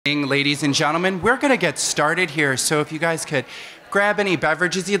Ladies and gentlemen, we're going to get started here, so if you guys could grab any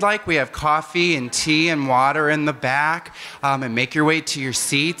beverages you'd like. We have coffee and tea and water in the back, and make your way to your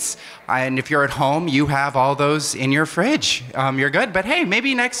seats. And if you're at home, you have all those in your fridge. You're good, but hey,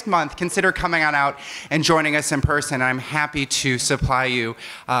 maybe next month consider coming on out and joining us in person. I'm happy to supply you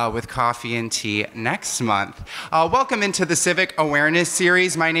with coffee and tea next month. Welcome into the Civic Awareness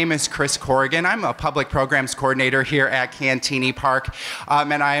Series. My name is Chris Corrigan. I'm a public programs coordinator here at Cantini Park,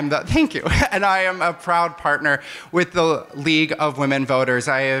 and I am thank you, and I am a proud partner with the League of Women Voters.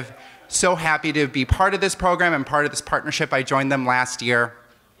 I am so happy to be part of this program and part of this partnership. I joined them last year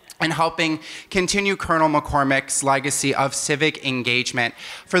and helping continue Colonel McCormick's legacy of civic engagement.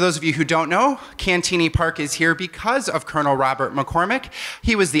 For those of you who don't know, Cantini Park is here because of Colonel Robert McCormick.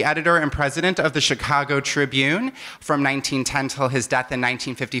 He was the editor and president of the Chicago Tribune from 1910 till his death in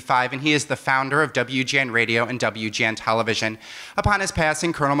 1955, and he is the founder of WGN Radio and WGN Television. Upon his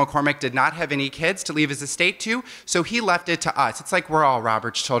passing, Colonel McCormick did not have any kids to leave his estate to, so he left it to us. It's like we're all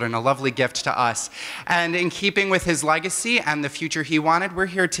Robert's children, a lovely gift to us. And in keeping with his legacy and the future he wanted, we're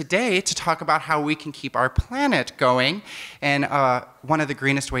here today to talk about how we can keep our planet going in one of the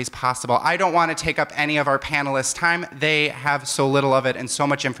greenest ways possible. I don't want to take up any of our panelists' time. They have so little of it and so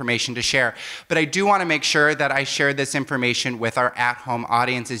much information to share. But I do want to make sure that I share this information with our at-home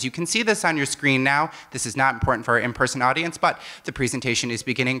audiences. You can see this on your screen now. This is not important for our in-person audience, but the presentation is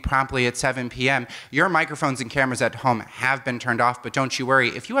beginning promptly at 7 p.m. Your microphones and cameras at home have been turned off, but don't you worry.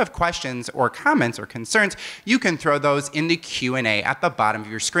 If you have questions or comments or concerns, you can throw those in the Q&A at the bottom of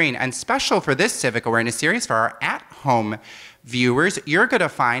your screen. And special for this Civic Awareness Series, for our at-home viewers, you're going to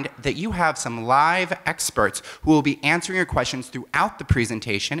find that you have some live experts who will be answering your questions throughout the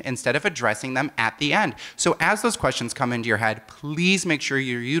presentation instead of addressing them at the end. So as those questions come into your head, please make sure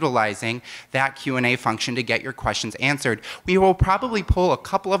you're utilizing that Q&A function to get your questions answered. We will probably pull a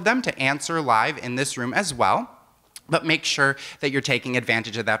couple of them to answer live in this room as well, but make sure that you're taking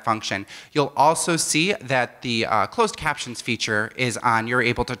advantage of that function. You'll also see that the closed captions feature is on. You're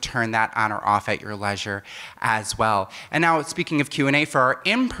able to turn that on or off at your leisure as well. And now, speaking of Q&A, for our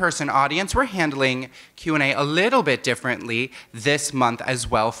in-person audience, we're handling Q&A a little bit differently this month as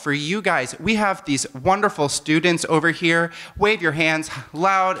well. For you guys, we have these wonderful students over here. Wave your hands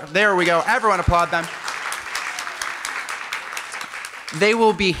loud. There we go. Everyone applaud them. They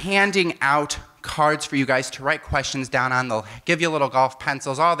will be handing out cards for you guys to write questions down on. They'll give you little golf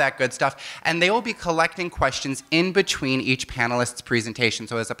pencils, all that good stuff, and they will be collecting questions in between each panelist's presentation.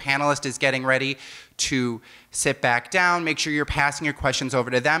 So as a panelist is getting ready to sit back down, make sure you're passing your questions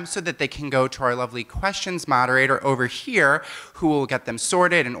over to them so that they can go to our lovely questions moderator over here, who will get them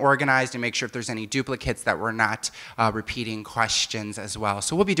sorted and organized and make sure if there's any duplicates that we're not repeating questions as well.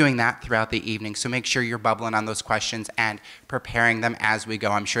 So we'll be doing that throughout the evening, so make sure you're bubbling on those questions and preparing them as we go.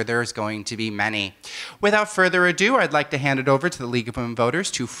 I'm sure there's going to be many. Without further ado, I'd like to hand it over to the League of Women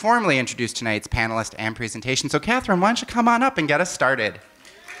Voters to formally introduce tonight's panelist and presentation. So Catherine, why don't you come on up and get us started?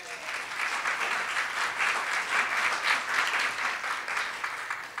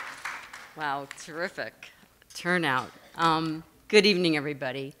 Wow, terrific turnout. Good evening,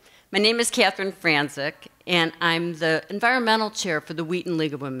 everybody. My name is Catherine Franzik, and I'm the environmental chair for the Wheaton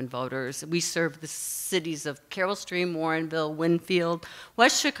League of Women Voters. We serve the cities of Carroll Stream, Warrenville, Winfield,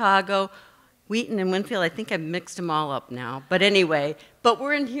 West Chicago, Wheaton and Winfield. I think I've mixed them all up now. But anyway,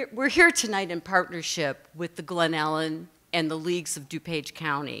 we're here tonight in partnership with the Glen, Ellyn, and the leagues of DuPage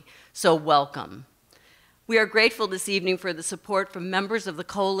County. So welcome. We are grateful this evening for the support from members of the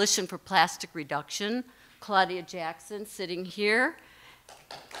Coalition for Plastic Reduction, Claudia Jackson sitting here,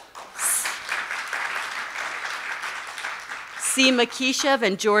 Seema Keshav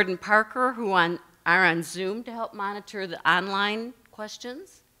and Jordan Parker, who are on Zoom to help monitor the online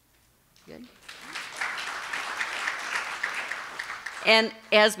questions. Good. And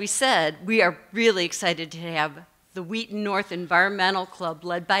as we said, we are really excited to have the Wheaton North Environmental Club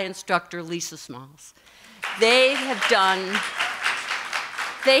led by instructor Lisa Smalls. They have done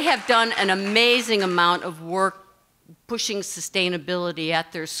an amazing amount of work pushing sustainability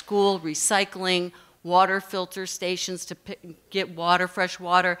at their school, recycling, water filter stations to get water, fresh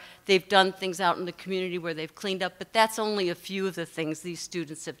water. They've done things out in the community where they've cleaned up, but that's only a few of the things these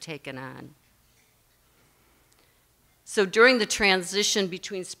students have taken on. So during the transition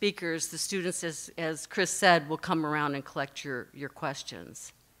between speakers, the students, as Chris said, will come around and collect your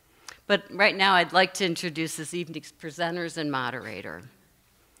questions. But right now, I'd like to introduce this evening's presenters and moderator.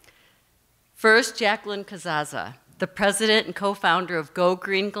 First, Jacquelyn Casazza. the president and co-founder of Go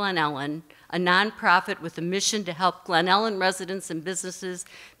Green Glen Ellyn, a nonprofit with a mission to help Glen Ellyn residents and businesses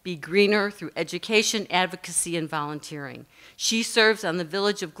be greener through education, advocacy, and volunteering. She serves on the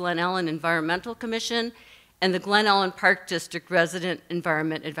Village of Glen Ellyn Environmental Commission and the Glen Ellyn Park District Resident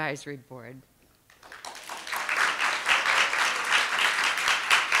Environment Advisory Board.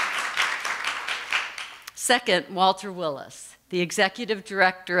 Second, Walter Willis, the Executive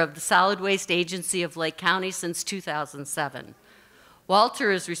Director of the Solid Waste Agency of Lake County since 2007.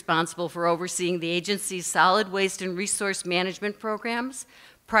 Walter is responsible for overseeing the agency's solid waste and resource management programs.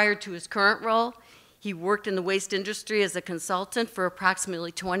 Prior to his current role, he worked in the waste industry as a consultant for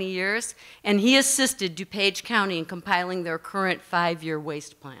approximately 20 years, and he assisted DuPage County in compiling their current 5-year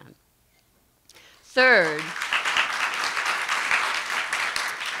waste plan. Third,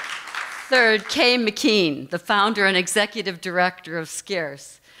 Kay McKeen, the founder and executive director of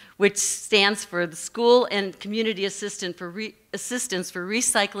SCARCE, which stands for the School and Community Assistance for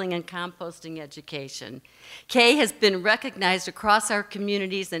Recycling and Composting Education. Kay has been recognized across our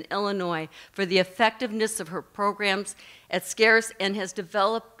communities in Illinois for the effectiveness of her programs at SCARCE and has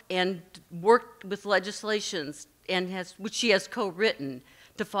developed and worked with legislations which she has co-written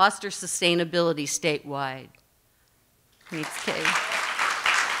to foster sustainability statewide. Thanks, Kay.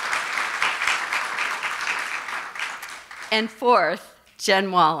 And fourth,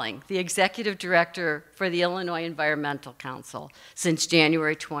 Jen Walling, the Executive Director for the Illinois Environmental Council since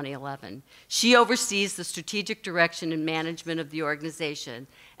January 2011. She oversees the strategic direction and management of the organization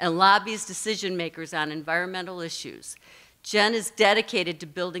and lobbies decision makers on environmental issues. Jen is dedicated to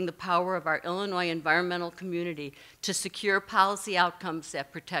building the power of our Illinois environmental community to secure policy outcomes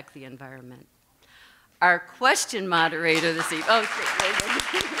that protect the environment. Our question moderator this evening,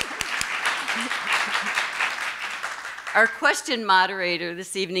 Our question moderator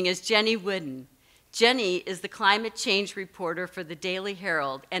this evening is Jenny Whidden. Jenny is the climate change reporter for the Daily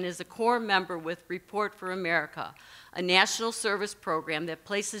Herald and is a core member with Report for America, a national service program that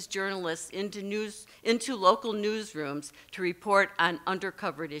places journalists into local newsrooms to report on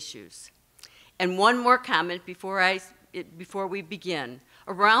undercovered issues. And one more comment before we begin.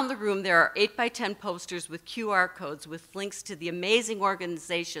 Around the room there are 8x10 posters with QR codes with links to the amazing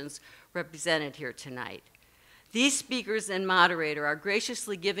organizations represented here tonight. These speakers and moderator are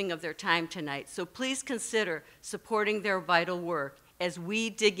graciously giving of their time tonight, so please consider supporting their vital work as we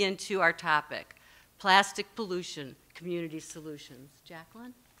dig into our topic, plastic pollution, community solutions.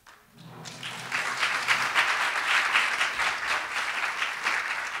 Jacquelyn?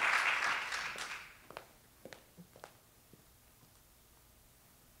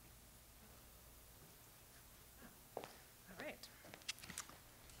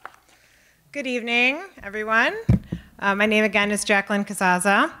 Good evening, everyone. My name again is Jacquelyn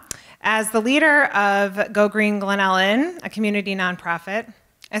Casazza. As the leader of Go Green Glen Ellyn, a community nonprofit,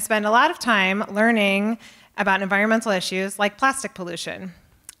 I spend a lot of time learning about environmental issues like plastic pollution.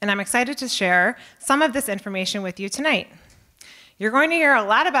 And I'm excited to share some of this information with you tonight. You're going to hear a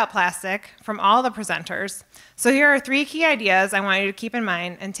lot about plastic from all the presenters. So here are 3 key ideas I want you to keep in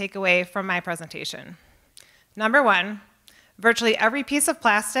mind and take away from my presentation. Number 1, virtually every piece of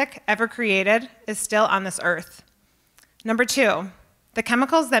plastic ever created is still on this earth. Number 2, the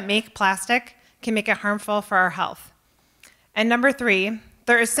chemicals that make plastic can make it harmful for our health. And number 3,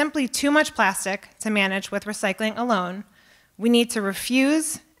 there is simply too much plastic to manage with recycling alone. We need to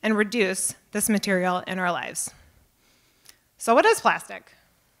refuse and reduce this material in our lives. So what is plastic?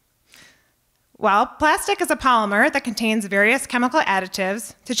 Well, plastic is a polymer that contains various chemical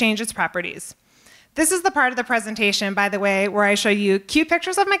additives to change its properties. This is the part of the presentation, by the way, where I show you cute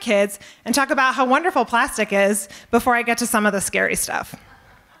pictures of my kids and talk about how wonderful plastic is before I get to some of the scary stuff.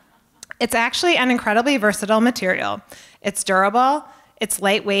 It's actually an incredibly versatile material. It's durable, it's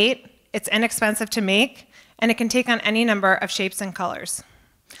lightweight, it's inexpensive to make, and it can take on any number of shapes and colors.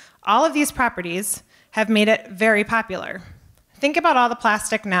 All of these properties have made it very popular. Think about all the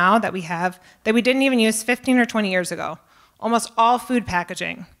plastic now that we have that we didn't even use 15 or 20 years ago. Almost all food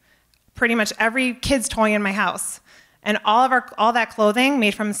packaging. Pretty much every kid's toy in my house, and all that clothing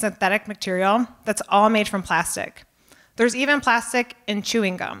made from synthetic material, that's all made from plastic. There's even plastic in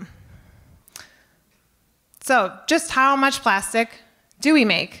chewing gum. So just how much plastic do we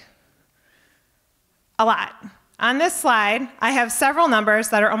make? A lot. On this slide, I have several numbers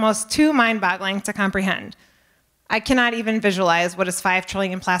that are almost too mind-boggling to comprehend. I cannot even visualize what is 5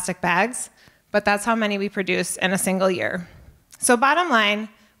 trillion plastic bags, but that's how many we produce in a single year. So bottom line,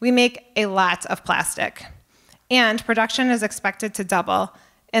 we make a lot of plastic, and production is expected to double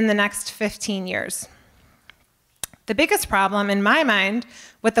in the next 15 years. The biggest problem, in my mind,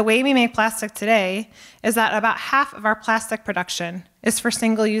 with the way we make plastic today is that about half of our plastic production is for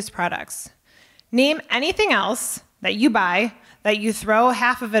single-use products. Name anything else that you buy that you throw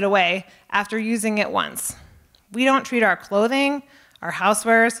half of it away after using it once. We don't treat our clothing, our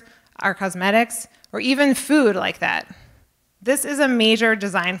housewares, our cosmetics, or even food like that. This is a major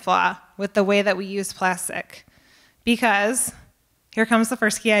design flaw with the way that we use plastic. Because, here comes the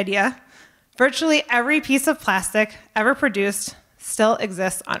first key idea, virtually every piece of plastic ever produced still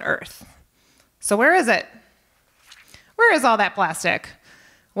exists on Earth. So where is it? Where is all that plastic?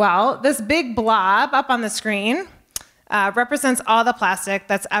 Well, this big blob up on the screen represents all the plastic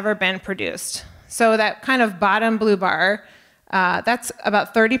that's ever been produced. So that kind of bottom blue bar, that's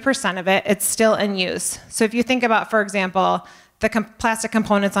about 30% of it. It's still in use. So if you think about, for example, the plastic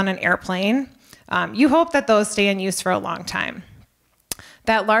components on an airplane, you hope that those stay in use for a long time.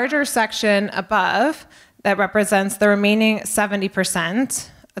 That larger section above that represents the remaining 70%,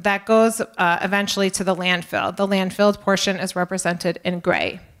 that goes eventually to the landfill. The landfilled portion is represented in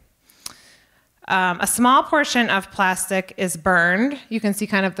gray. A small portion of plastic is burned. You can see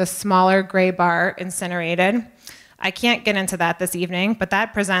kind of the smaller gray bar incinerated. I can't get into that this evening, but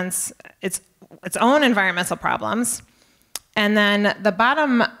that presents its own environmental problems. And then the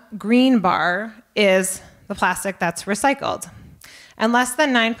bottom green bar is the plastic that's recycled. And less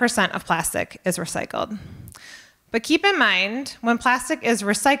than 9% of plastic is recycled. But keep in mind, when plastic is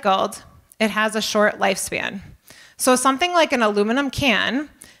recycled, it has a short lifespan. So something like an aluminum can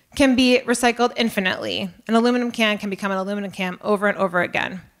be recycled infinitely. An aluminum can become an aluminum can over and over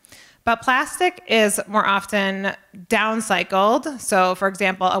again. But plastic is more often downcycled. So for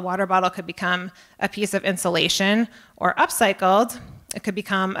example, a water bottle could become a piece of insulation, or upcycled, it could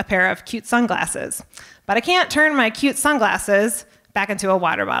become a pair of cute sunglasses. But I can't turn my cute sunglasses back into a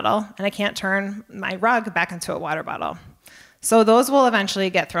water bottle, and I can't turn my rug back into a water bottle. So those will eventually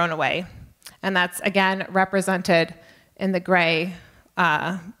get thrown away. And that's, again, represented in the gray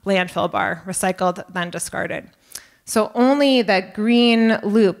landfill bar, recycled, then discarded. So only that green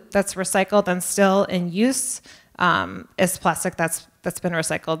loop that's recycled and still in use is plastic that's been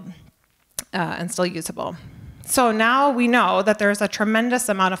recycled and still usable. So now we know that there's a tremendous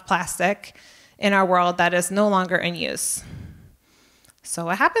amount of plastic in our world that is no longer in use. So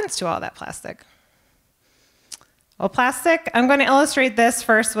what happens to all that plastic? Well, plastic, I'm going to illustrate this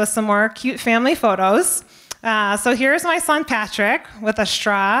first with some more cute family photos. So here's my son Patrick with a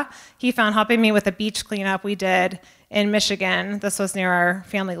straw he found helping me with a beach cleanup we did in Michigan. This was near our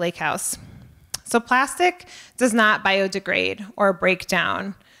family lake house. So plastic does not biodegrade or break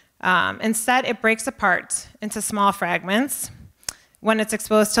down. Instead, it breaks apart into small fragments when it's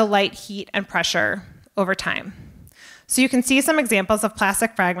exposed to light, heat, and pressure over time. So you can see some examples of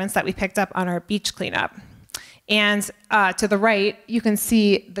plastic fragments that we picked up on our beach cleanup. And to the right, you can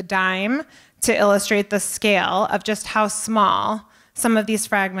see the dime to illustrate the scale of just how small some of these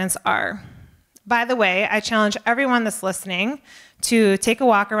fragments are. By the way, I challenge everyone that's listening to take a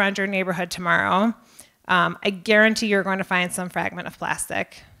walk around your neighborhood tomorrow. I guarantee you're going to find some fragment of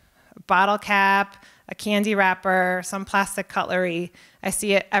plastic. A bottle cap, a candy wrapper, some plastic cutlery. I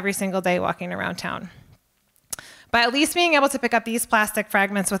see it every single day walking around town. But at least being able to pick up these plastic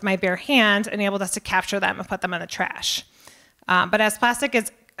fragments with my bare hand enabled us to capture them and put them in the trash. But as plastic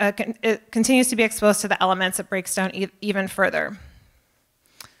it continues to be exposed to the elements, it breaks down even further.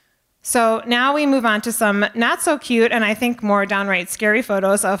 So now we move on to some not so cute and I think more downright scary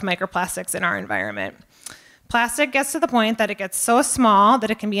photos of microplastics in our environment. Plastic gets to the point that it gets so small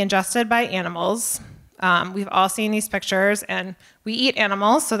that it can be ingested by animals. We've all seen these pictures, and we eat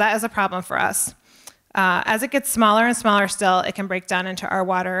animals, so that is a problem for us. As it gets smaller and smaller still, it can break down into our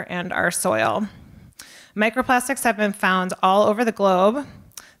water and our soil. Microplastics have been found all over the globe.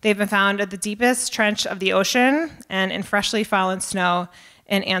 They've been found at the deepest trench of the ocean and in freshly fallen snow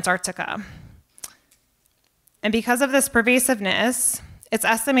in Antarctica. And because of this pervasiveness, it's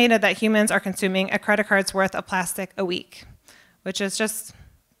estimated that humans are consuming a credit card's worth of plastic a week, which is just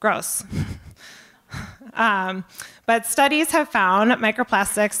gross. But studies have found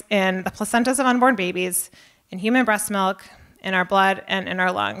microplastics in the placentas of unborn babies, in human breast milk, in our blood, and in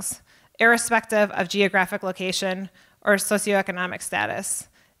our lungs, irrespective of geographic location or socioeconomic status.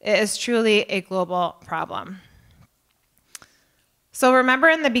 It is truly a global problem. So remember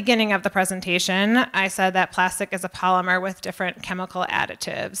in the beginning of the presentation, I said that plastic is a polymer with different chemical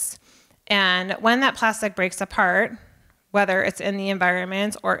additives. And when that plastic breaks apart, whether it's in the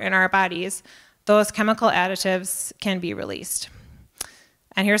environment or in our bodies, those chemical additives can be released.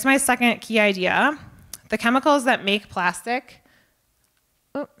 And here's my second key idea. The chemicals that make plastic,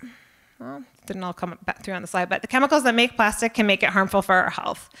 well, didn't all come back through on the slide, but the chemicals that make plastic can make it harmful for our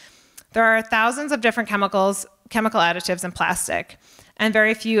health. There are thousands of different chemical additives in plastic, and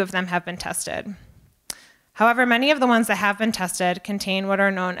very few of them have been tested. However, many of the ones that have been tested contain what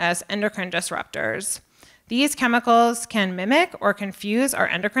are known as endocrine disruptors. These chemicals can mimic or confuse our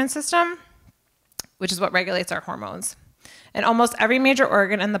endocrine system, which is what regulates our hormones. And almost every major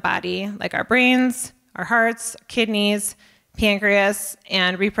organ in the body, like our brains, our hearts, kidneys, pancreas,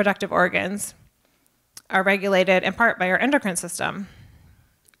 and reproductive organs, are regulated in part by our endocrine system.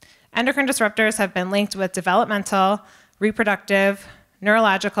 Endocrine disruptors have been linked with developmental, reproductive,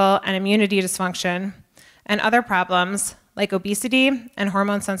 neurological, and immunity dysfunction, and other problems like obesity and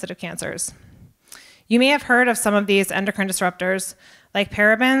hormone-sensitive cancers. You may have heard of some of these endocrine disruptors, like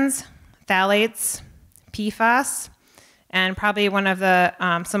parabens, phthalates, PFAS, and probably one of the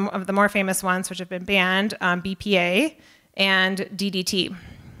some of the more famous ones which have been banned, BPA and DDT.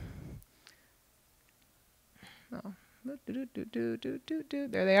 Oh,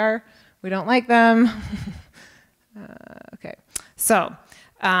 there they are. We don't like them. Okay, so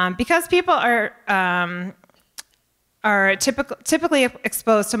because people are typically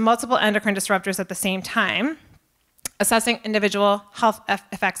exposed to multiple endocrine disruptors at the same time, assessing individual health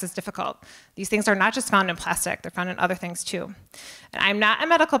effects is difficult. These things are not just found in plastic, they're found in other things too. And I'm not a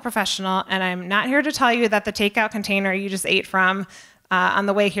medical professional, and I'm not here to tell you that the takeout container you just ate from on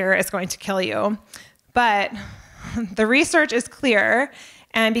the way here is going to kill you. But the research is clear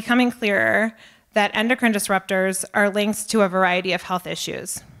and becoming clearer that endocrine disruptors are linked to a variety of health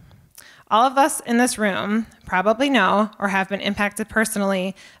issues. All of us in this room probably know or have been impacted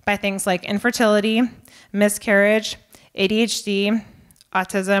personally by things like infertility, miscarriage, ADHD,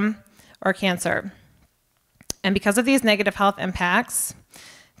 autism, or cancer. And because of these negative health impacts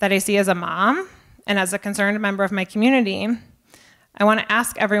that I see as a mom and as a concerned member of my community, I want to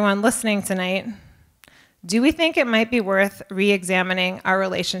ask everyone listening tonight, do we think it might be worth re-examining our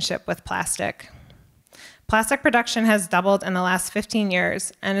relationship with plastic? Plastic production has doubled in the last 15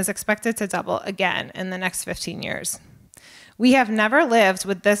 years and is expected to double again in the next 15 years. We have never lived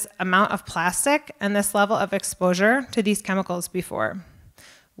with this amount of plastic and this level of exposure to these chemicals before.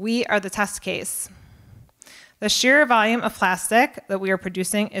 We are the test case. The sheer volume of plastic that we are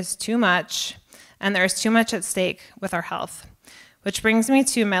producing is too much, and there is too much at stake with our health. Which brings me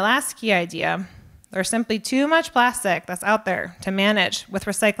to my last key idea. There's simply too much plastic that's out there to manage with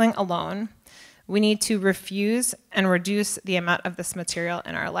recycling alone. We need to refuse and reduce the amount of this material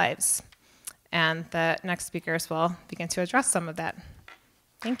in our lives. And the next speakers will begin to address some of that.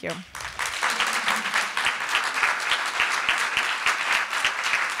 Thank you. Am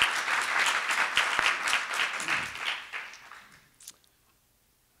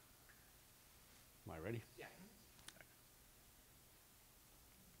I ready? Yeah.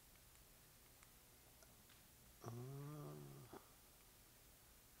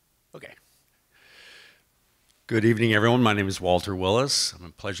 Okay. Good evening, everyone. My name is Walter Willis. It's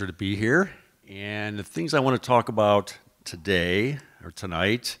a pleasure to be here. And the things I want to talk about today, or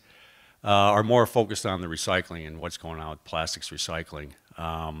tonight, are more focused on the recycling and what's going on with plastics recycling.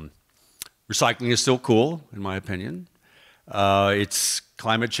 Recycling is still cool, in my opinion. It's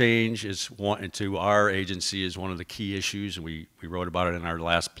climate change is one, to our agency, is one of the key issues, and we wrote about it in our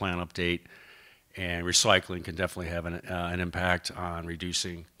last plan update. And recycling can definitely have an impact on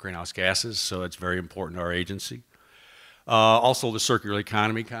reducing greenhouse gases, so it's very important to our agency. Also, the circular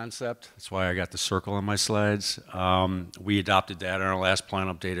economy concept. That's why I got the circle on my slides. We adopted that in our last plan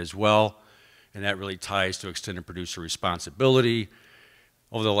update as well, and that really ties to extended producer responsibility.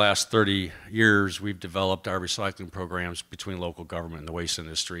 Over the last 30 years, we've developed our recycling programs between local government and the waste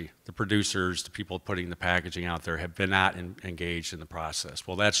industry. The producers, the people putting the packaging out there, have been not engaged in the process.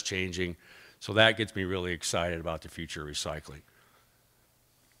 Well, that's changing, so that gets me really excited about the future of recycling.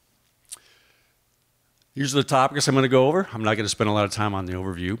 These are the topics I'm going to go over. I'm not going to spend a lot of time on the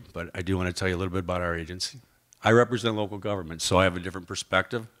overview, but I do want to tell you a little bit about our agency. I represent local government, so I have a different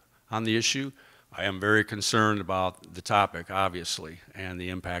perspective on the issue. I am very concerned about the topic, obviously, and the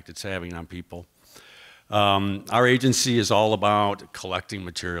impact it's having on people. Our agency is all about collecting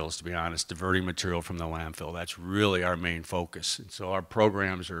materials, to be honest, diverting material from the landfill. That's really our main focus. And so our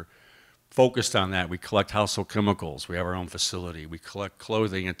programs are focused on that. We collect household chemicals. We have our own facility. We collect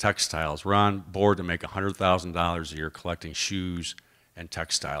clothing and textiles. We're on board to make $100,000 a year collecting shoes and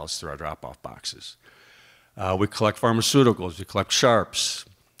textiles through our drop-off boxes. We collect pharmaceuticals. We collect sharps.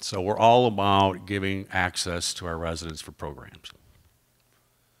 So we're all about giving access to our residents for programs.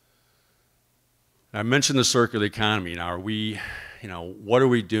 I mentioned the circular economy. Now, what are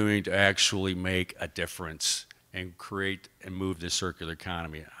we doing to actually make a difference and create and move this circular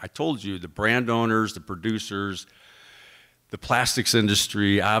economy. I told you the brand owners, the producers, the plastics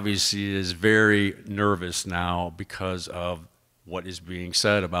industry obviously is very nervous now because of what is being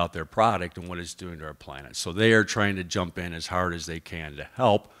said about their product and what it's doing to our planet. So they are trying to jump in as hard as they can to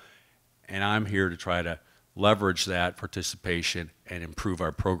help, and I'm here to try to leverage that participation and improve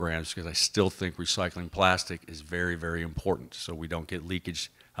our programs, because I still think recycling plastic is very, very important so we don't get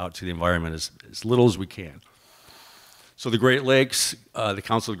leakage out to the environment as little as we can. So the Great Lakes, the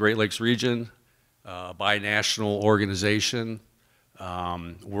Council of the Great Lakes Region, a binational organization,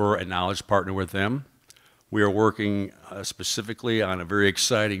 we're a knowledge partner with them. We are working specifically on a very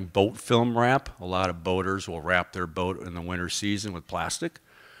exciting boat film wrap. A lot of boaters will wrap their boat in the winter season with plastic.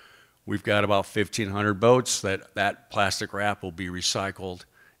 We've got about 1,500 boats that plastic wrap will be recycled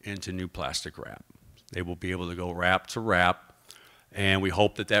into new plastic wrap. They will be able to go wrap to wrap, and we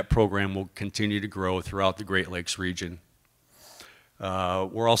hope that that program will continue to grow throughout the Great Lakes region.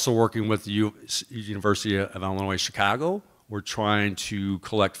 We're also working with the University of Illinois Chicago. We're trying to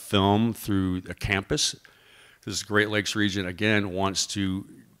collect film through the campus. This Great Lakes region, again, wants to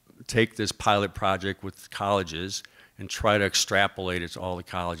take this pilot project with colleges and try to extrapolate it to all the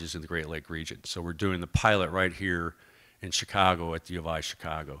colleges in the Great Lake region. So we're doing the pilot right here in Chicago at the U of I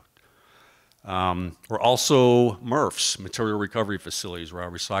Chicago. We're also MRFs, material recovery facilities, where our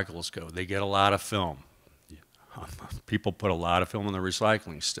recyclables go. They get a lot of film. People put a lot of film in their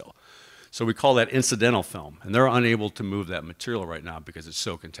recycling still. So we call that incidental film, and they're unable to move that material right now because it's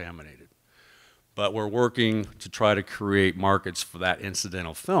so contaminated. But we're working to try to create markets for that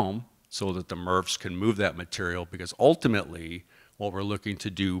incidental film so that the MRFs can move that material, because ultimately what we're looking to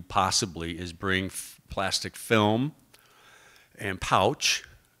do possibly is bring plastic film and pouch,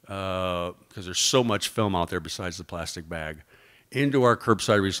 because there's so much film out there besides the plastic bag, into our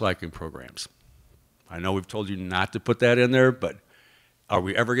curbside recycling programs. I know we've told you not to put that in there, but are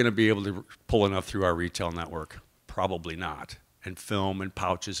we ever going to be able to pull enough through our retail network? Probably not. And film and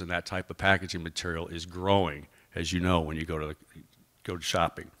pouches and that type of packaging material is growing, as you know, when you go to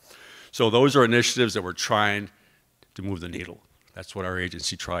shopping. So those are initiatives that we're trying to move the needle. That's what our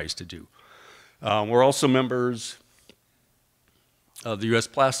agency tries to do. We're also members of the U.S.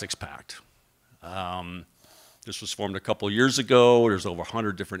 Plastics Pact. This was formed a couple of years ago. There's over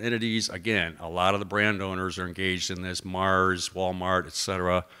 100 different entities. Again, a lot of the brand owners are engaged in this, Mars, Walmart, et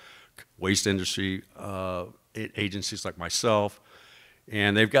cetera, waste industry agencies like myself.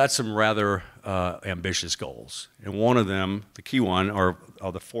 And they've got some rather ambitious goals. And one of them, the key one, or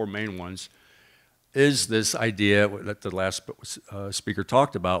the four main ones, is this idea that the last speaker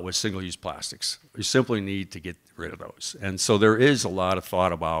talked about with single-use plastics. We simply need to get rid of those. And so there is a lot of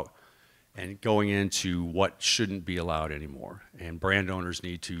thought about and going into what shouldn't be allowed anymore. And brand owners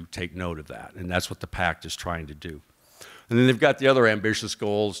need to take note of that. And that's what the pact is trying to do. And then they've got the other ambitious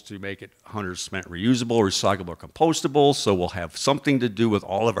goals to make it 100% reusable, recyclable, or compostable. So we'll have something to do with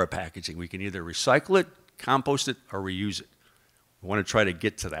all of our packaging. We can either recycle it, compost it, or reuse it. We want to try to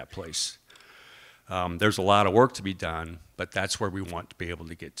get to that place. There's a lot of work to be done, but that's where we want to be able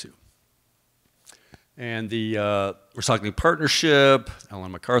to get to. And the Recycling Partnership,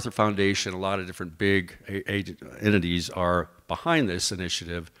 Ellen MacArthur Foundation, a lot of different big entities are behind this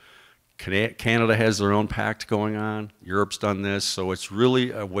initiative. Canada has their own pact going on. Europe's done this. So it's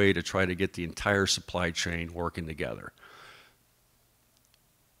really a way to try to get the entire supply chain working together.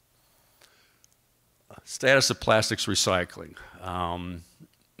 Status of plastics recycling.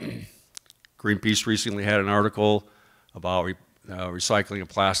 Greenpeace recently had an article about recycling of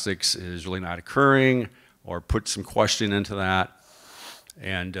plastics is really not occurring, or put some question into that.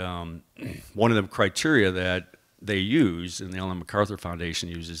 And one of the criteria that they use, and the Ellen MacArthur Foundation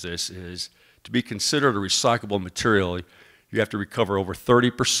uses this, is to be considered a recyclable material, you have to recover over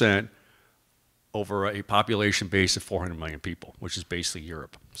 30% over a population base of 400 million people, which is basically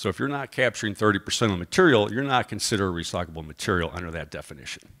Europe. So if you're not capturing 30% of the material, you're not considered a recyclable material under that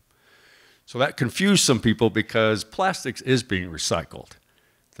definition. So that confused some people, because plastics is being recycled,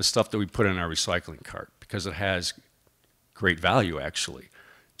 the stuff that we put in our recycling cart, because it has great value actually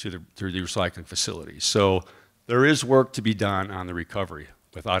through the recycling facilities. So there is work to be done on the recovery,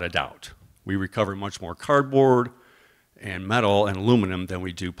 without a doubt. We recover much more cardboard and metal and aluminum than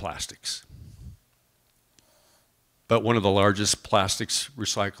we do plastics. But one of the largest plastics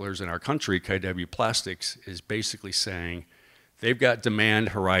recyclers in our country, KW Plastics, is basically saying they've got demand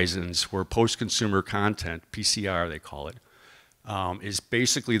horizons where post-consumer content, PCR they call it, is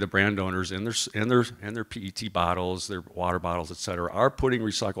basically the brand owners in their PET bottles, their water bottles, et cetera, are putting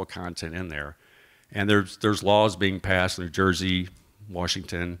recycled content in there. And there's laws being passed in New Jersey,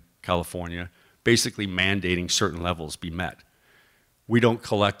 Washington, California, basically mandating certain levels be met. We don't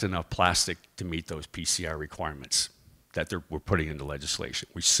collect enough plastic to meet those PCR requirements that we're putting into legislation.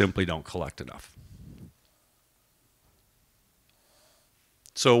 We simply don't collect enough.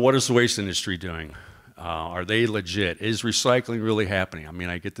 So what is the waste industry doing? Are they legit? Is recycling really happening? I mean,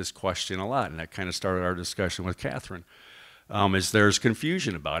 I get this question a lot, and that kind of started our discussion with Catherine. There's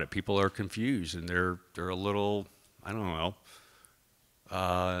confusion about it. People are confused, and they're a little, I don't know,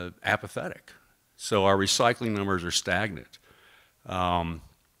 apathetic. So our recycling numbers are stagnant. But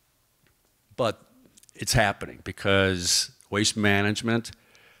it's happening because waste management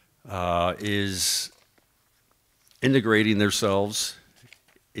is integrating themselves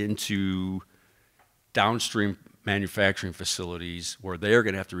into downstream manufacturing facilities where they're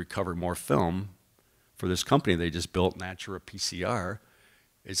going to have to recover more film. For this company they just built, Natura PCR,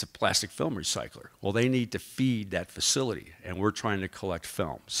 it's a plastic film recycler. Well, they need to feed that facility, and we're trying to collect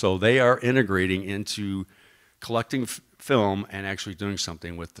film. So they are integrating into collecting film and actually doing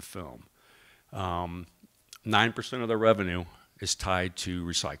something with the film. 9% of their revenue is tied to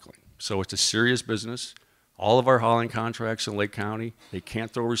recycling. So it's a serious business. All of our hauling contracts in Lake County, they can't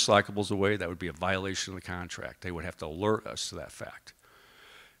throw recyclables away. That would be a violation of the contract. They would have to alert us to that fact.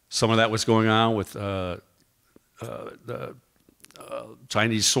 Some of that was going on with the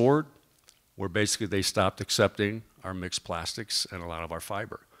Chinese sword, where basically they stopped accepting our mixed plastics and a lot of our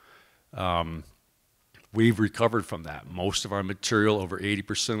fiber. We've recovered from that. Most of our material, over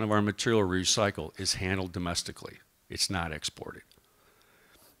 80% of our material recycled, is handled domestically. It's not exported.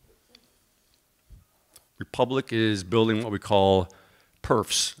 Republic is building what we call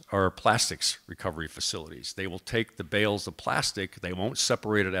PRFs, or plastics recovery facilities. They will take the bales of plastic, they won't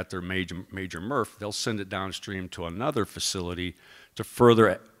separate it at their major MRF, they'll send it downstream to another facility to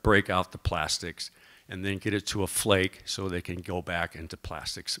further break out the plastics and then get it to a flake so they can go back into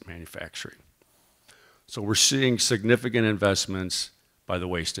plastics manufacturing. So we're seeing significant investments by the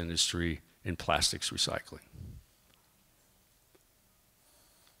waste industry in plastics recycling.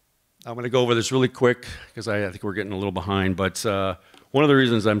 I'm going to go over this really quick because I think we're getting a little behind, but one of the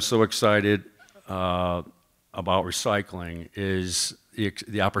reasons I'm so excited about recycling is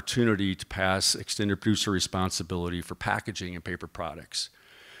the opportunity to pass extended producer responsibility for packaging and paper products.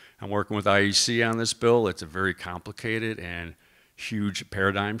 I'm working with IEC on this bill. It's a very complicated and huge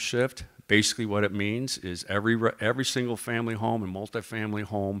paradigm shift. Basically what it means is every single family home and multifamily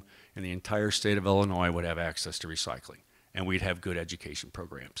home in the entire state of Illinois would have access to recycling, and we'd have good education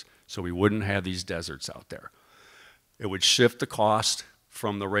programs. So we wouldn't have these deserts out there. It would shift the cost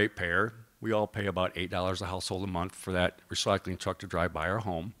from the ratepayer. We all pay about $8 a household a month for that recycling truck to drive by our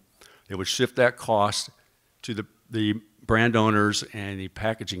home. It would shift that cost to the brand owners and the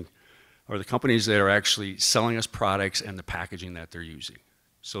packaging, or the companies that are actually selling us products and the packaging that they're using.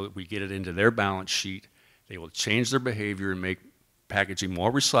 So that we get it into their balance sheet. They will change their behavior and make packaging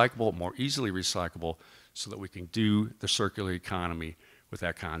more recyclable, more easily recyclable, so that we can do the circular economy with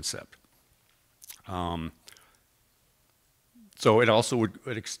that concept. So it also would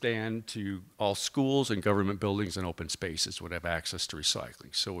extend to all schools and government buildings and open spaces would have access to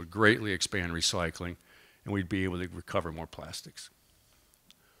recycling. So it would greatly expand recycling, and we'd be able to recover more plastics.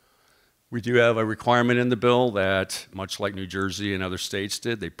 We do have a requirement in the bill that, much like New Jersey and other states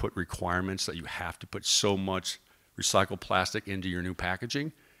did, they put requirements that you have to put so much recycled plastic into your new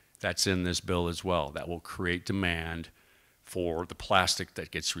packaging. That's in this bill as well. That will create demand for the plastic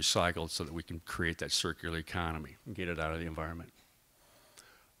that gets recycled so that we can create that circular economy and get it out of the environment.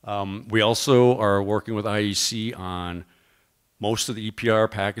 We also are working with IEC on most of the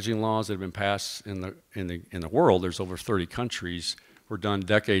EPR packaging laws that have been passed in the world. There's over 30 countries, were done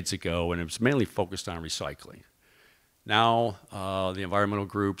decades ago, and it was mainly focused on recycling. Now, the environmental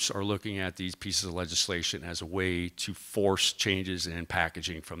groups are looking at these pieces of legislation as a way to force changes in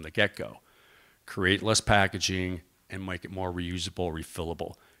packaging from the get-go. Create less packaging and make it more reusable,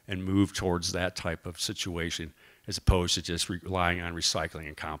 refillable, and move towards that type of situation as opposed to just relying on recycling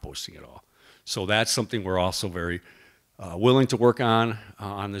and composting it all. So that's something we're also very willing to work on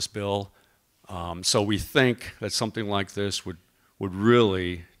this bill. So we think that something like this would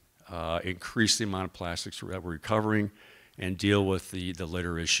really increase the amount of plastics that we're recovering and deal with the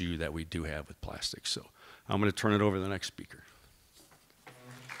litter issue that we do have with plastics. So I'm going to turn it over to the next speaker.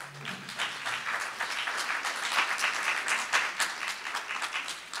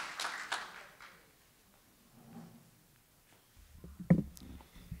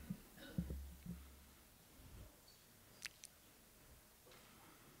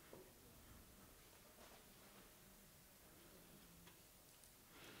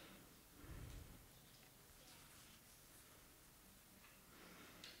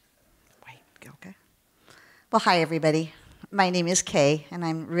 Go. Well, hi, everybody. My name is Kay, and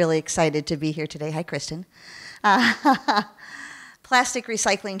I'm really excited to be here today. Hi, Kristen. Plastic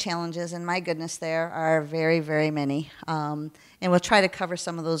recycling challenges, and my goodness, there are very, very many. And we'll try to cover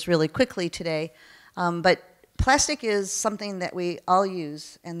some of those really quickly today. But plastic is something that we all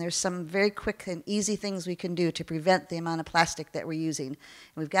use, and there's some very quick and easy things we can do to prevent the amount of plastic that we're using. And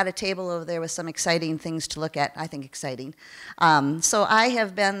we've got a table over there with some exciting things to look at, I think exciting. So I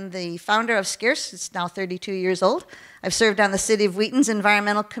have been the founder of SCARCE. It's now 32 years old. I've served on the City of Wheaton's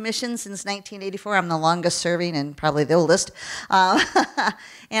Environmental Commission since 1984. I'm the longest serving and probably the oldest.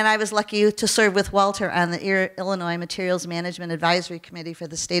 And I was lucky to serve with Walter on the Illinois Materials Management Advisory Committee for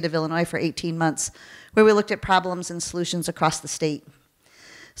the state of Illinois for 18 months, where we looked at problems and solutions across the state.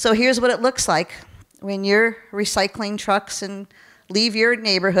 So here's what it looks like when you're recycling trucks and leave your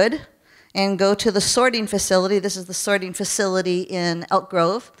neighborhood and go to the sorting facility. This is the sorting facility in Elk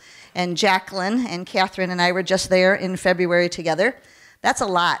Grove. And Jacquelyn and Catherine and I were just there in February together. That's a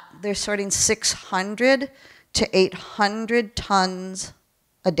lot. They're sorting 600 to 800 tons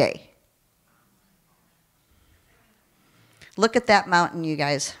a day. Look at that mountain, you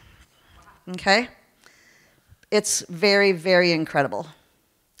guys. Okay? It's very, very incredible.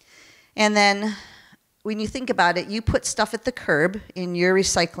 And then when you think about it, you put stuff at the curb in your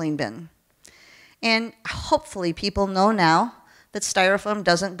recycling bin. And hopefully people know now that styrofoam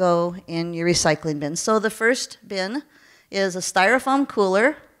doesn't go in your recycling bin. So the first bin is a styrofoam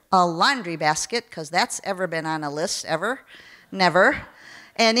cooler, a laundry basket, because that's ever been on a list, ever, never.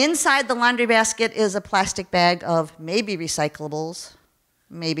 And inside the laundry basket is a plastic bag of maybe recyclables,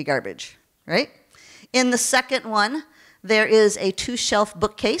 maybe garbage, right? In the second one, there is a 2-shelf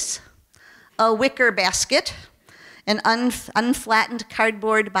bookcase, a wicker basket, an unflattened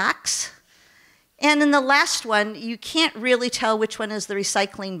cardboard box. And in the last one, you can't really tell which one is the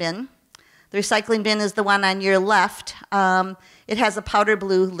recycling bin. The recycling bin is the one on your left. It has a powder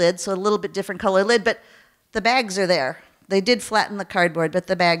blue lid, so a little bit different color lid, but the bags are there. They did flatten the cardboard, but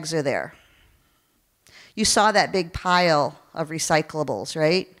the bags are there. You saw that big pile of recyclables,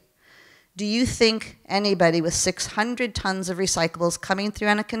 right? Do you think anybody with 600 tons of recyclables coming through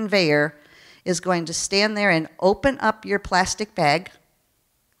on a conveyor is going to stand there and open up your plastic bag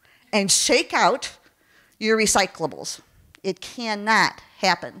and shake out your recyclables? It cannot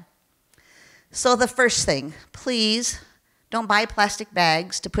happen. So the first thing, please don't buy plastic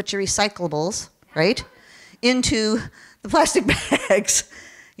bags to put your recyclables, right, into the plastic bags.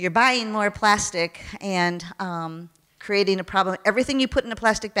 You're buying more plastic and creating a problem. Everything you put in a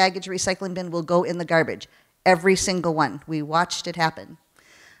plastic bag at your recycling bin will go in the garbage. Every single one. We watched it happen.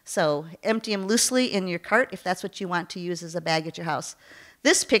 So empty them loosely in your cart if that's what you want to use as a bag at your house.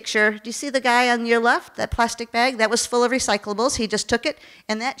 This picture, do you see the guy on your left, that plastic bag? That was full of recyclables. He just took it,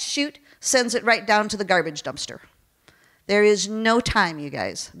 and that chute sends it right down to the garbage dumpster. There is no time, you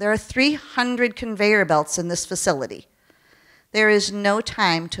guys. There are 300 conveyor belts in this facility. There is no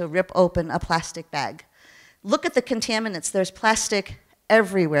time to rip open a plastic bag. Look at the contaminants. There's plastic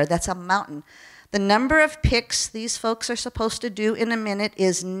everywhere. That's a mountain. The number of picks these folks are supposed to do in a minute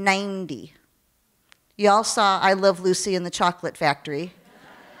is 90. You all saw I Love Lucy in the Chocolate Factory.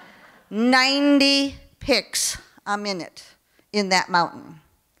 90 picks a minute in that mountain.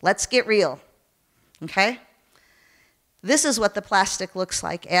 Let's get real, okay? This is what the plastic looks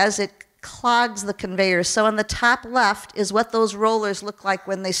like as it clogs the conveyors. So on the top left is what those rollers look like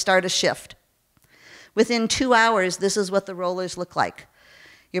when they start a shift. Within 2 hours, this is what the rollers look like.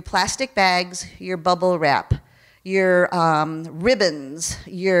 Your plastic bags, your bubble wrap, your ribbons,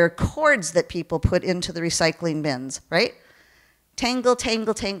 your cords that people put into the recycling bins, right? Tangle,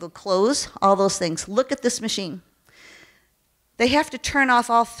 tangle, tangle, close, all those things. Look at this machine. They have to turn off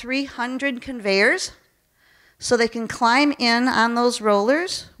all 300 conveyors so they can climb in on those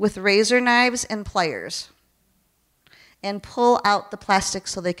rollers with razor knives and pliers and pull out the plastic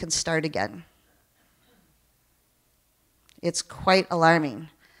so they can start again. It's quite alarming.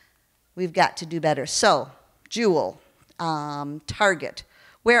 We've got to do better. So, Jewel, Target,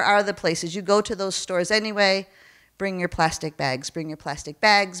 where are the places? You go to those stores anyway. Bring your plastic bags, bring your plastic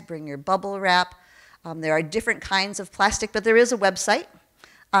bags, bring your bubble wrap. There are different kinds of plastic, but there is a website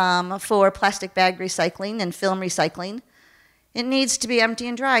for plastic bag recycling and film recycling. It needs to be empty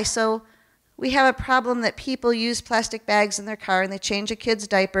and dry. So we have a problem that people use plastic bags in their car and they change a kid's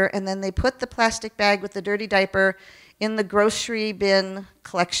diaper and then they put the plastic bag with the dirty diaper in the grocery bin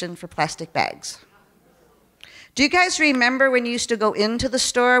collection for plastic bags. Do you guys remember when you used to go into the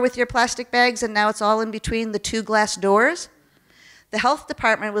store with your plastic bags and now it's all in between the 2 glass doors? The health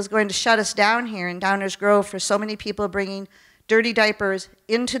department was going to shut us down here in Downers Grove for so many people bringing dirty diapers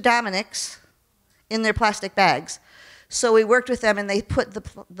into Dominic's in their plastic bags. So we worked with them, and they put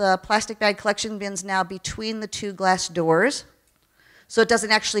the plastic bag collection bins now between the two glass doors, so it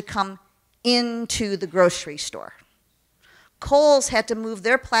doesn't actually come into the grocery store. Kohl's had to move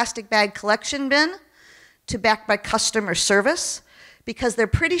their plastic bag collection bin to back by customer service because they're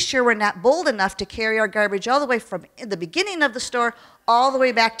pretty sure we're not bold enough to carry our garbage all the way from the beginning of the store all the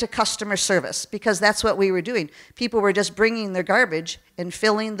way back to customer service, because that's what we were doing. People were just bringing their garbage and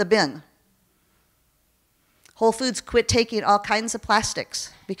filling the bin. Whole Foods quit taking all kinds of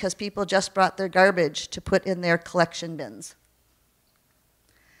plastics because people just brought their garbage to put in their collection bins.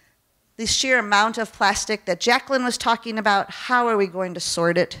 The sheer amount of plastic that Jacquelyn was talking about, how are we going to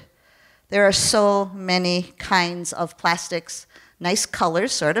sort it? There are so many kinds of plastics. Nice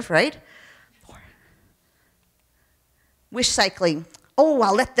colors, sort of, right? Wish cycling. Oh,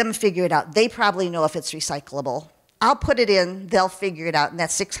 I'll let them figure it out. They probably know if it's recyclable. I'll put it in, they'll figure it out. And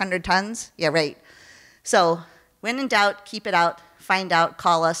that's 600 tons? Yeah, right. So when in doubt, keep it out, find out,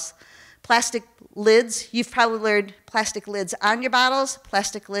 call us. Plastic lids, you've probably learned plastic lids on your bottles,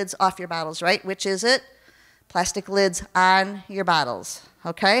 plastic lids off your bottles, right? Which is it? Plastic lids on your bottles,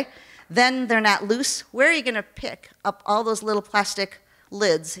 okay? Then they're not loose. Where are you going to pick up all those little plastic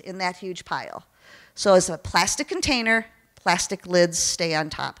lids in that huge pile? So as a plastic container, plastic lids stay on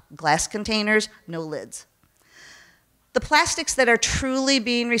top. Glass containers, no lids. The plastics that are truly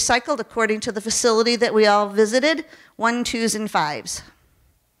being recycled, according to the facility that we all visited, 1, 2s, and 5s.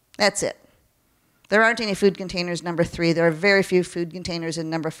 That's it. There aren't any food containers number 3. There are very few food containers in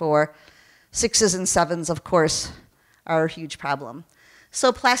number 4. 6s and 7s, of course, are a huge problem.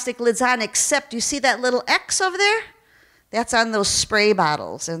 So plastic lids on, except you see that little X over there? That's on those spray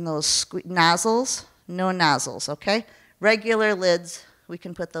bottles and those nozzles. No nozzles, okay? Regular lids, we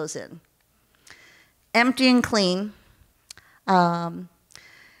can put those in. Empty and clean.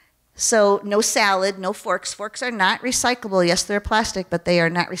 So no salad, no forks. Forks are not recyclable. Yes, they're plastic, but they are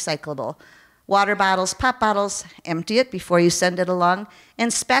not recyclable. Water bottles, pop bottles, empty it before you send it along.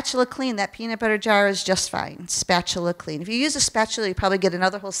 And spatula clean. That peanut butter jar is just fine. Spatula clean. If you use a spatula, you probably get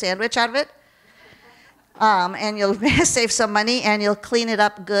another whole sandwich out of it. And you'll save some money, and you'll clean it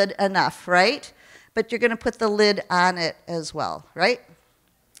up good enough, right? But you're going to put the lid on it as well, right?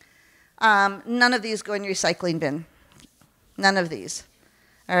 None of these go in your recycling bin. None of these.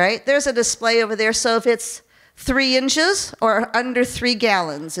 All right? There's a display over there. So if it's 3 inches or under 3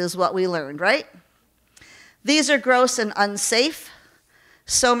 gallons is what we learned, right? These are gross and unsafe.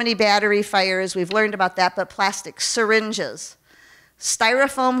 So many battery fires, we've learned about that, but plastic syringes,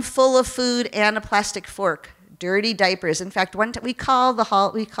 styrofoam full of food and a plastic fork, dirty diapers. In fact, we call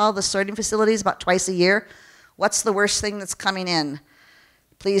the sorting facilities about twice a year. What's the worst thing that's coming in?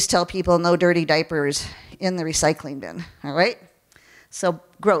 Please tell people no dirty diapers in the recycling bin, all right? So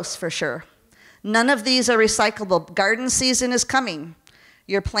gross for sure. None of these are recyclable. Garden season is coming.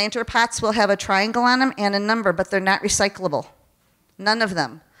 Your planter pots will have a triangle on them and a number, but they're not recyclable. None of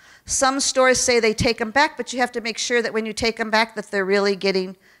them. Some stores say they take them back, but you have to make sure that when you take them back that they're really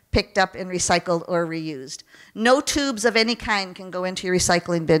getting picked up and recycled or reused. No tubes of any kind can go into your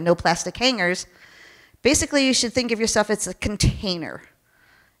recycling bin, no plastic hangers. Basically, you should think of yourself as a container.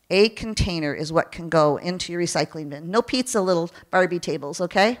 A container is what can go into your recycling bin. No pizza little Barbie tables,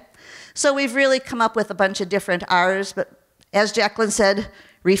 okay? So we've really come up with a bunch of different R's, but as Jacquelyn said,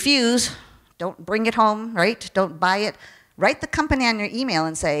 refuse, don't bring it home, right? Don't buy it. Write the company on your email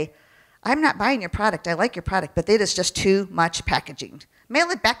and say, I'm not buying your product, I like your product, but it is just too much packaging. Mail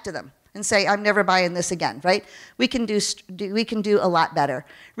it back to them and say, I'm never buying this again, right? We can do a lot better.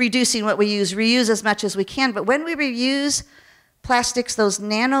 Reducing what we use, reuse as much as we can, but when we reuse plastics, those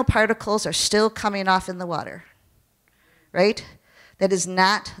nanoparticles are still coming off in the water, right? That is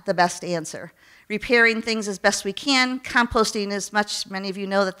not the best answer. Repairing things as best we can, composting as much, many of you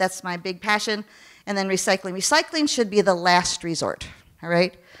know that that's my big passion, and then recycling. Recycling should be the last resort, all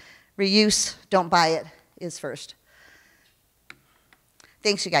right? Reuse, don't buy it, is first.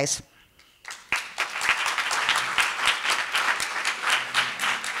 Thanks, you guys.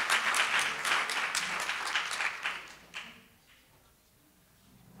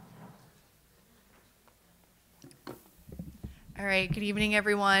 All right, good evening,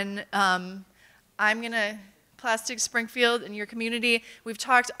 everyone. I'm going to, Plastics Springfield and your community, we've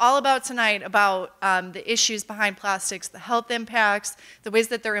talked all about tonight about the issues behind plastics, the health impacts, the ways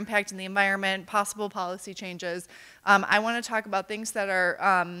that they're impacting the environment, possible policy changes. I want to talk about things that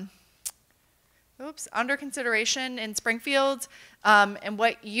are, under consideration in Springfield, and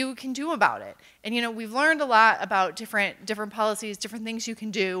what you can do about it. And you know, we've learned a lot about different policies, different things you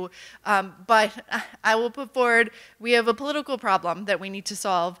can do, but I will put forward, we have a political problem that we need to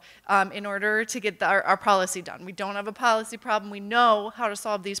solve in order to get our policy done. We don't have a policy problem. We know how to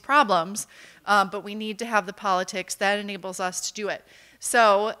solve these problems, but we need to have the politics that enables us to do it.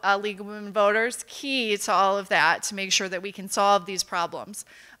 So League of Women Voters, key to all of that to make sure that we can solve these problems.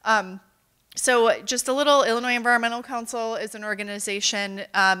 So just a little, Illinois Environmental Council is an organization we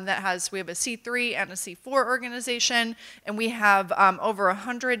have a C3 and a C4 organization, and we have over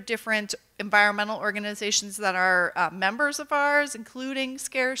 100 different environmental organizations that are members of ours, including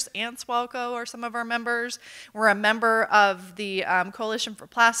SCARCE and SWALCO are some of our members. We're a member of the Coalition for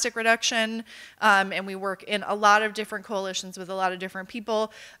Plastic Reduction, and we work in a lot of different coalitions with a lot of different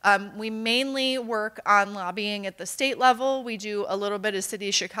people. We mainly work on lobbying at the state level. We do a little bit of City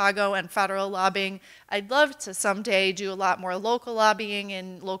of Chicago and federal lobbying. I'd love to someday do a lot more local lobbying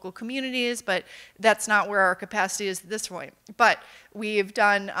in local communities, but that's not where our capacity is at this point. But we've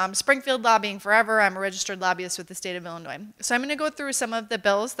done Springfield lobbying forever. I'm a registered lobbyist with the state of Illinois. So I'm going to go through some of the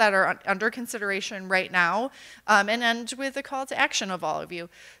bills that are under consideration right now and end with a call to action of all of you.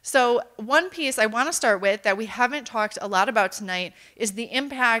 So one piece I want to start with that we haven't talked a lot about tonight is the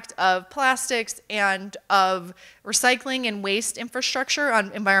impact of plastics and of recycling and waste infrastructure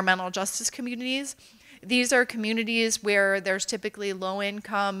on environmental justice communities. These are communities where there's typically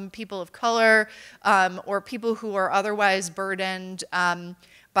low-income people of color or people who are otherwise burdened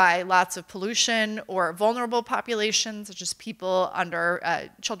by lots of pollution, or vulnerable populations, such as people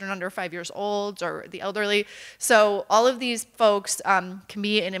children under 5 years old or the elderly. So all of these folks can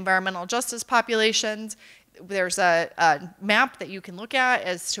be in environmental justice populations. There's a map that you can look at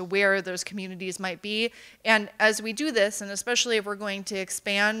as to where those communities might be. And as we do this, and especially if we're going to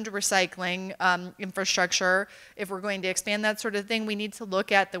expand recycling infrastructure, if we're going to expand that sort of thing, we need to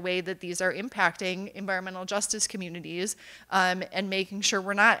look at the way that these are impacting environmental justice communities and making sure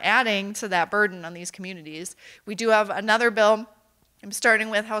we're not adding to that burden on these communities. We do have another bill. I'm starting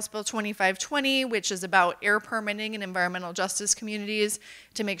with House Bill 2520, which is about air permitting in environmental justice communities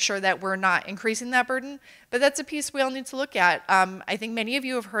to make sure that we're not increasing that burden. But that's a piece we all need to look at. I think many of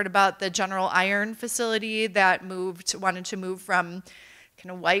you have heard about the General Iron facility that wanted to move from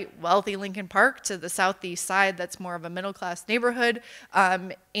kind of white, wealthy Lincoln Park to the southeast side that's more of a middle-class neighborhood.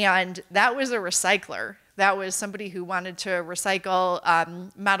 And that was a recycler. That was somebody who wanted to recycle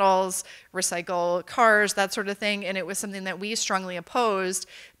metals, recycle cars, that sort of thing, and it was something that we strongly opposed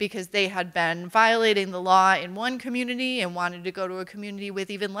because they had been violating the law in one community and wanted to go to a community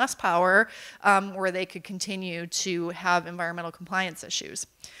with even less power where they could continue to have environmental compliance issues.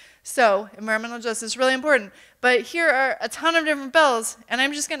 So environmental justice is really important. But here are a ton of different bills, and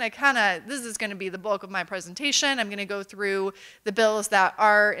I'm just going to this is going to be the bulk of my presentation. I'm going to go through the bills that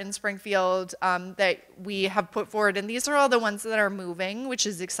are in Springfield that we have put forward, and these are all the ones that are moving, which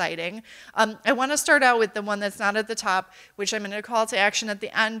is exciting. I want to start out with the one that's not at the top, which I'm going to call to action at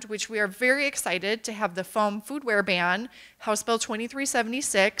the end, which we are very excited to have the foam foodware ban, House Bill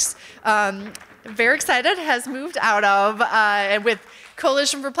 2376. Very excited, has moved out of, and with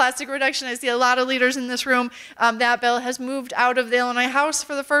Coalition for Plastic Reduction, I see a lot of leaders in this room. That bill has moved out of the Illinois House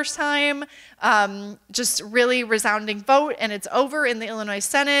for the first time. Just really resounding vote, and it's over in the Illinois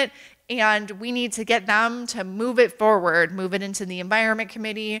Senate. And we need to get them to move it forward, move it into the Environment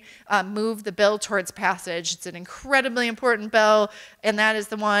Committee, move the bill towards passage. It's an incredibly important bill, and that is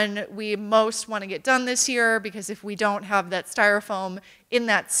the one we most want to get done this year, because if we don't have that styrofoam in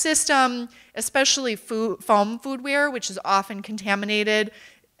that system, especially foam foodware, which is often contaminated,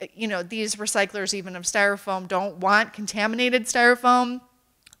 you know, these recyclers even of styrofoam don't want contaminated styrofoam.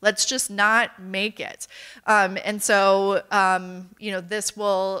 Let's just not make it. And so, you know, this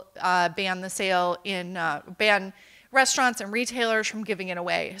will ban the sale ban restaurants and retailers from giving it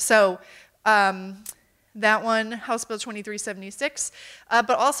away. So that one, House Bill 2376,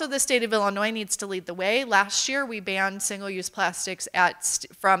 but also the state of Illinois needs to lead the way. Last year, we banned single-use plastics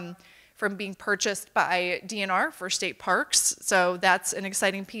from being purchased by DNR for state parks. So that's an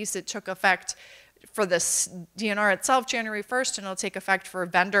exciting piece. It took effect for this DNR itself January 1st, and it'll take effect for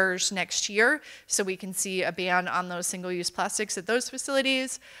vendors next year, so we can see a ban on those single-use plastics at those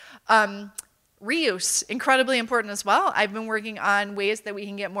facilities. Reuse, incredibly important as well. I've been working on ways that we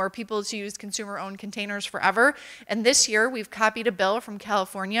can get more people to use consumer-owned containers forever, and this year we've copied a bill from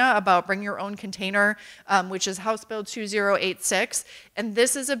California about bring your own container, which is House Bill 2086, and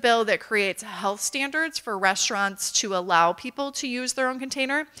this is a bill that creates health standards for restaurants to allow people to use their own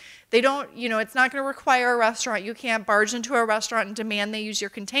container. They don't, you know, it's not going to require a restaurant. You can't barge into a restaurant and demand they use your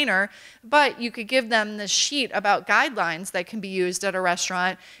container, but you could give them this sheet about guidelines that can be used at a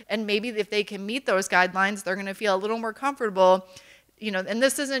restaurant, and maybe if they can meet those guidelines, they're going to feel a little more comfortable. You know, and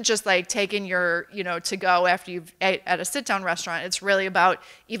this isn't just like taking your, you know, to go after you've ate at a sit-down restaurant. It's really about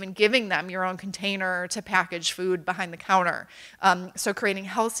even giving them your own container to package food behind the counter. So creating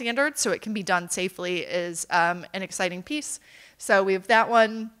health standards so it can be done safely is an exciting piece. So we have that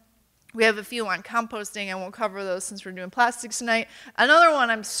one. We have a few on composting. I won't cover those since we're doing plastics tonight. Another one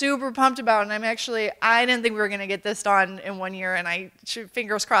I'm super pumped about, and I didn't think we were going to get this done in 1 year, and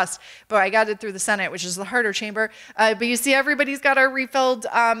fingers crossed, but I got it through the Senate, which is the harder chamber. But you see everybody's got our refilled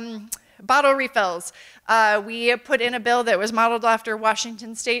bottle refills. We put in a bill that was modeled after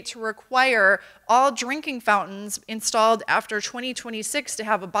Washington State to require all drinking fountains installed after 2026 to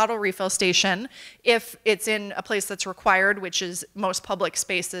have a bottle refill station if it's in a place that's required, which is most public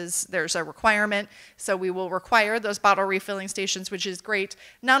spaces. There's a requirement, so we will require those bottle refilling stations, which is great,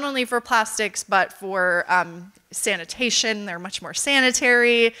 not only for plastics, but for sanitation. They're much more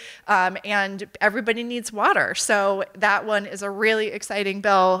sanitary, and everybody needs water. So that one is a really exciting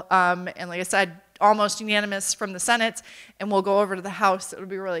bill, and like I said, almost unanimous from the Senate, and we'll go over to the House. It'll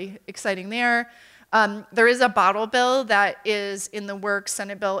be really exciting there. There is a bottle bill that is in the works,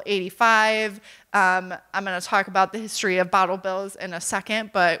 Senate Bill 85. I'm going to talk about the history of bottle bills in a second,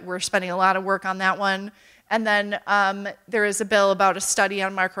 but we're spending a lot of work on that one. And then there is a bill about a study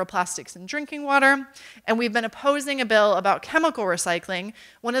on microplastics in drinking water. And we've been opposing a bill about chemical recycling.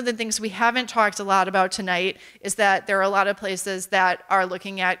 One of the things we haven't talked a lot about tonight is that there are a lot of places that are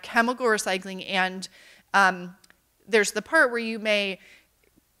looking at chemical recycling, and there's the part where you may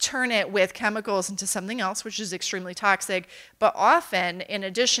turn it with chemicals into something else, which is extremely toxic. But often, in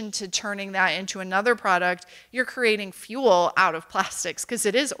addition to turning that into another product, you're creating fuel out of plastics because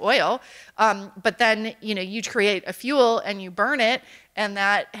it is oil. But then, you know, you create a fuel and you burn it, and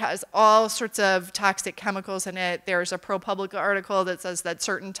that has all sorts of toxic chemicals in it. There's a ProPublica article that says that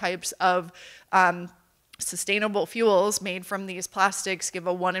certain types of sustainable fuels made from these plastics give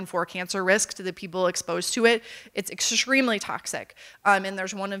a 1 in 4 cancer risk to the people exposed to it. It's extremely toxic. And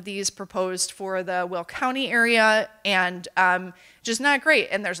there's one of these proposed for the Will County area, and just not great.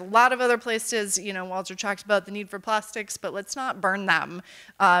 And there's a lot of other places, you know, Walter talked about the need for plastics, but let's not burn them.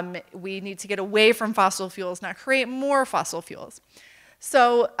 We need to get away from fossil fuels, not create more fossil fuels.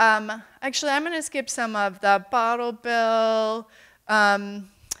 So actually, I'm going to skip some of the bottle bill.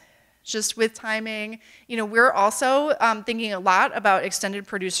 Just with timing. You know, we're also thinking a lot about extended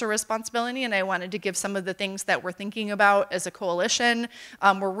producer responsibility, and I wanted to give some of the things that we're thinking about as a coalition.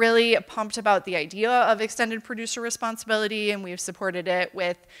 We're really pumped about the idea of extended producer responsibility, and we've supported it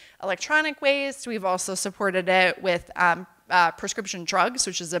with electronic waste. We've also supported it with prescription drugs,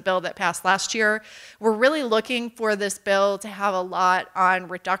 which is a bill that passed last year. We're really looking for this bill to have a lot on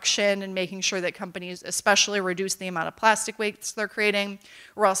reduction and making sure that companies especially reduce the amount of plastic waste they're creating.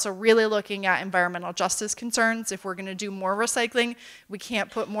 We're also really looking at environmental justice concerns. If we're going to do more recycling, we can't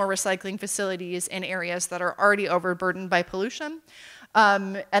put more recycling facilities in areas that are already overburdened by pollution.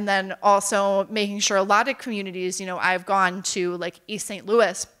 And then also making sure a lot of communities, you know, I've gone to like East St.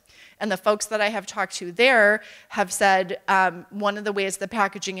 Louis, and the folks that I have talked to there have said one of the ways the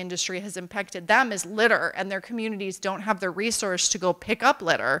packaging industry has impacted them is litter, and their communities don't have the resource to go pick up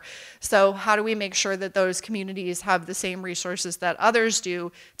litter. So how do we make sure that those communities have the same resources that others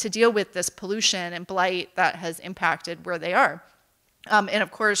do to deal with this pollution and blight that has impacted where they are? And of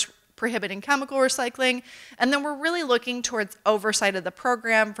course, prohibiting chemical recycling. And then we're really looking towards oversight of the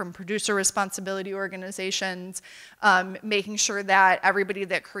program from producer responsibility organizations, making sure that everybody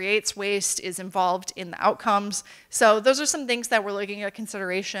that creates waste is involved in the outcomes. So those are some things that we're looking at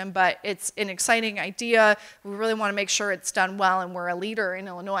consideration, but it's an exciting idea. We really want to make sure it's done well, and we're a leader in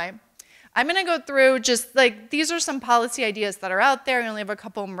Illinois. I'm going to go through just like, these are some policy ideas that are out there. I only have a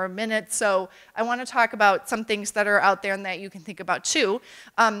couple more minutes, so I want to talk about some things that are out there and that you can think about too.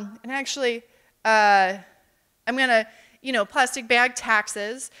 And actually, I'm going to, you know, plastic bag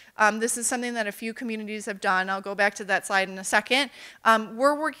taxes. This is something that a few communities have done. I'll go back to that slide in a second.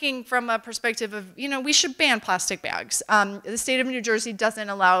 We're working from a perspective of, you know, we should ban plastic bags. The state of New Jersey doesn't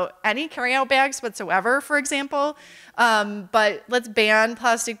allow any carryout bags whatsoever, for example. But let's ban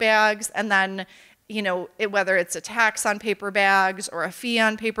plastic bags, and then, you know, whether it's a tax on paper bags or a fee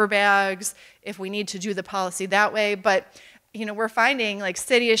on paper bags, if we need to do the policy that way. But you know, we're finding like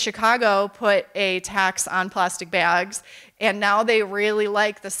City of Chicago put a tax on plastic bags, and now they really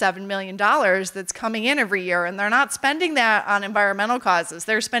like the $7 million that's coming in every year, and they're not spending that on environmental causes.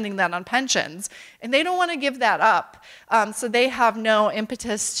 They're spending that on pensions, and they don't want to give that up. So they have no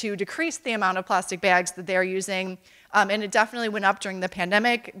impetus to decrease the amount of plastic bags that they're using. And it definitely went up during the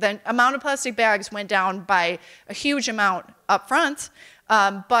pandemic. The amount of plastic bags went down by a huge amount up front.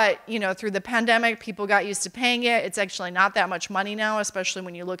 But you know, through the pandemic, people got used to paying it. It's actually not that much money now, especially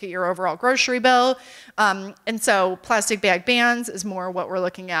when you look at your overall grocery bill. And so plastic bag bans is more what we're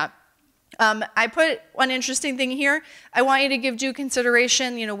looking at. I put one interesting thing here. I want you to give due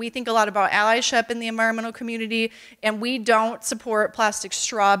consideration. You know, we think a lot about allyship in the environmental community, and we don't support plastic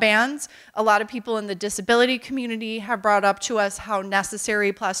straw bans. A lot of people in the disability community have brought up to us how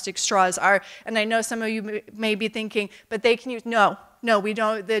necessary plastic straws are. And I know some of you may be thinking, but they can use, no, we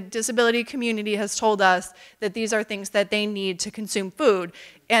don't. The disability community has told us that these are things that they need to consume food.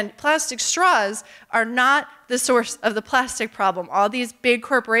 And plastic straws are not the source of the plastic problem. All these big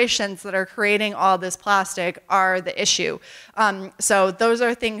corporations that are creating all this plastic are the issue. So those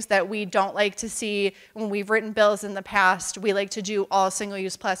are things that we don't like to see when we've written bills in the past. We like to do all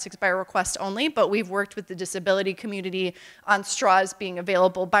single-use plastics by request only, but we've worked with the disability community on straws being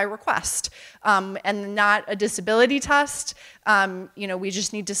available by request. And not a disability test. You know, we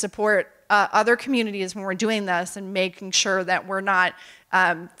just need to support other communities when we're doing this and making sure that we're not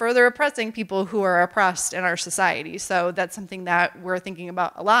further oppressing people who are oppressed in our society. So that's something that we're thinking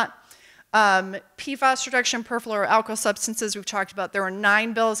about a lot. PFAS reduction, perfluoroalkyl substances, we've talked about. There were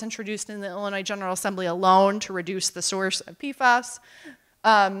 9 bills introduced in the Illinois General Assembly alone to reduce the source of PFAS.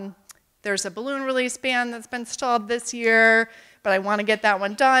 There's a balloon release ban that's been stalled this year, but I want to get that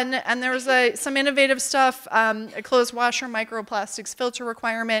one done. And there was some innovative stuff, a closed washer microplastics filter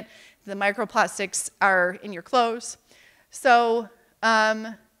requirement. The microplastics are in your clothes. So,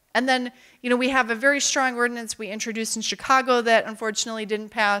 and then, you know, we have a very strong ordinance we introduced in Chicago that unfortunately didn't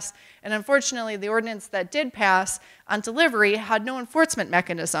pass. And unfortunately, the ordinance that did pass on delivery had no enforcement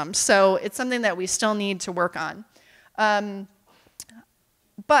mechanism. So it's something that we still need to work on.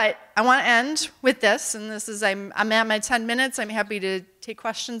 But I want to end with this, and this is, I'm at my 10 minutes. I'm happy to take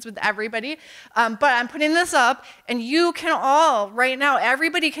questions with everybody. But I'm putting this up, and you can all, right now,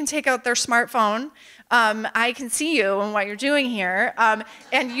 everybody can take out their smartphone. I can see you and what you're doing here.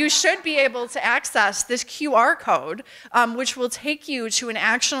 And you should be able to access this QR code, which will take you to an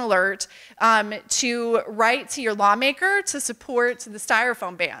action alert to write to your lawmaker to support the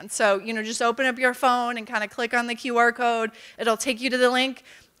styrofoam ban. So, you know, just open up your phone and kind of click on the QR code. It'll take you to the link.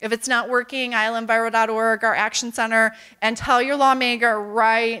 If it's not working, ilenviro.org, our action center, and tell your lawmaker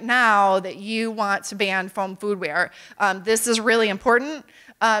right now that you want to ban foam foodware. This is really important.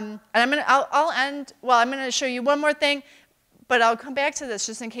 And I'll end, well, I'm gonna show you one more thing, but I'll come back to this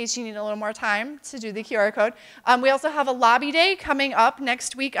just in case you need a little more time to do the QR code. We also have a lobby day coming up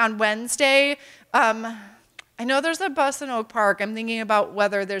next week on Wednesday. I know there's a bus in Oak Park. I'm thinking about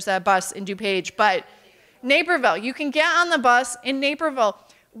whether there's a bus in DuPage, but Naperville, you can get on the bus in Naperville.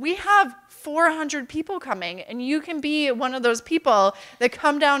 We have 400 people coming, and you can be one of those people that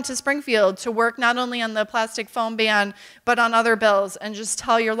come down to Springfield to work not only on the plastic foam ban, but on other bills, and just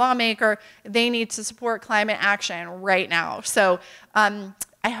tell your lawmaker they need to support climate action right now. So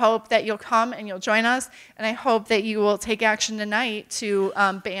I hope that you'll come and you'll join us, and I hope that you will take action tonight to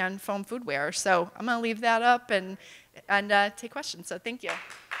ban foam foodware. So I'm gonna leave that up and take questions, so thank you.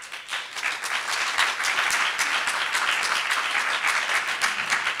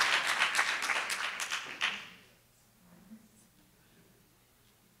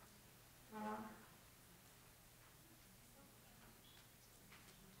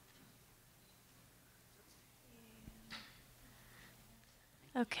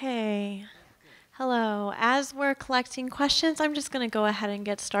 Okay. Hello. As we're collecting questions, I'm just going to go ahead and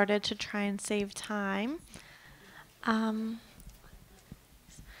get started to try and save time.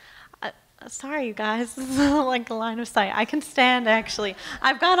 Sorry, you guys. This is like a line of sight. I can stand, actually.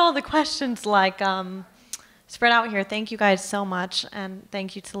 I've got all the questions like spread out here. Thank you guys so much, and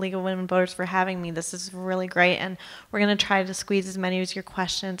thank you to League of Women Voters for having me. This is really great, and we're going to try to squeeze as many of your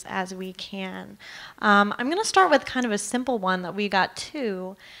questions as we can. I'm going to start with kind of a simple one that we got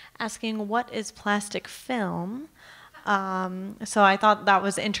two, asking what is plastic film? So I thought that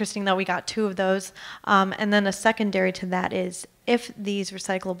was interesting that we got two of those. And then a secondary to that is, if these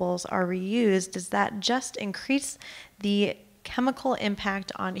recyclables are reused, does that just increase the chemical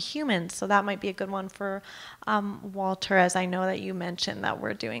impact on humans? So that might be a good one for Walter, as I know that you mentioned that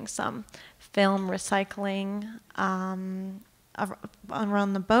we're doing some film recycling around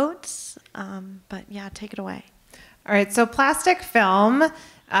the boats. But yeah, take it away. All right, so plastic film,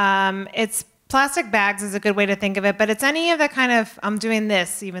 it's plastic bags is a good way to think of it, but it's any of the kind of, I'm doing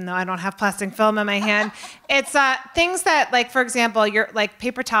this even though I don't have plastic film in my hand. It's things that, like, for example, like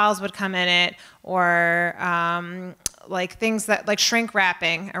paper towels would come in it, or like things that, like shrink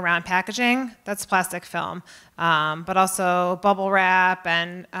wrapping around packaging, that's plastic film. But also bubble wrap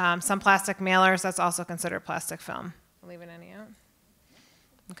and some plastic mailers, that's also considered plastic film. I'll leave it any out.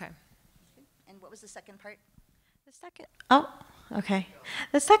 Okay. And what was the second part? The second, okay.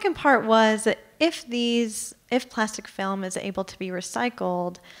 The second part was if plastic film is able to be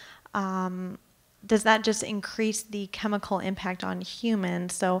recycled, does that just increase the chemical impact on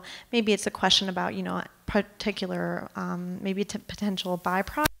humans? So maybe it's a question about, particular, maybe potential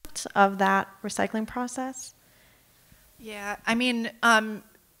byproducts of that recycling process? Yeah, I mean,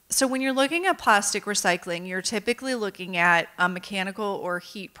 so when you're looking at plastic recycling, you're typically looking at a mechanical or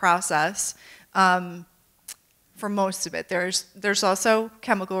heat process. For most of it, there's also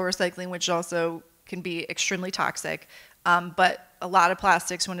chemical recycling, which also can be extremely toxic. But a lot of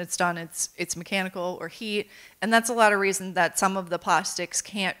plastics, when it's done, it's mechanical or heat, and that's a lot of reason that some of the plastics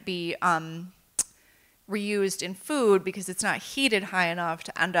can't be reused in food because it's not heated high enough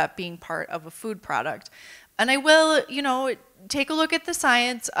to end up being part of a food product. And I will, take a look at the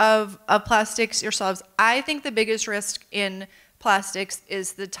science of plastics yourselves. I think the biggest risk in plastics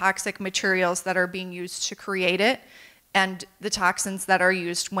is the toxic materials that are being used to create it and the toxins that are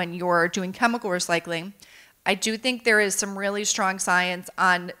used when you're doing chemical recycling. I do think there is some really strong science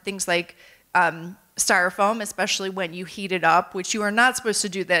on things like styrofoam, especially when you heat it up, which you are not supposed to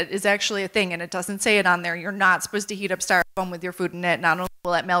do. That is actually a thing, and it doesn't say it on there. You're not supposed to heat up styrofoam with your food in it. Not only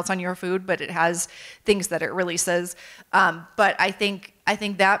will it melt on your food, but it has things that it releases. But I think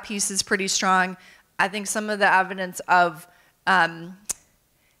that piece is pretty strong. I think some of the evidence of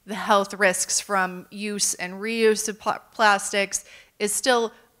the health risks from use and reuse of plastics is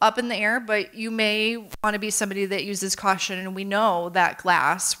still up in the air, but you may want to be somebody that uses caution. And we know that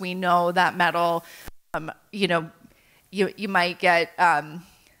glass, we know that metal, you might get,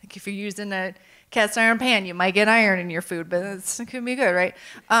 like if you're using a cast iron pan, you might get iron in your food, but it could be good, right?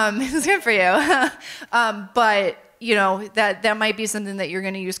 It's good for you. But that might be something that you're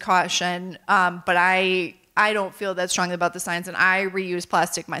going to use caution. But I don't feel that strongly about the science, and I reuse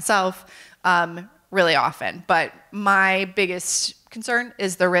plastic myself really often. But my biggest concern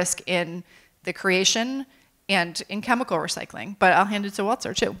is the risk in the creation and in chemical recycling. But I'll hand it to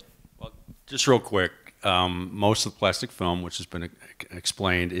Walter too. Well, just real quick, most of the plastic film, which has been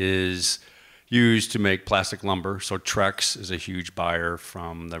explained, is used to make plastic lumber. So Trex is a huge buyer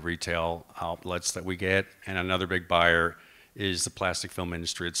from the retail outlets that we get, and another big buyer is the plastic film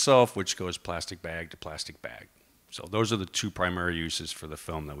industry itself, which goes plastic bag to plastic bag. So those are the two primary uses for the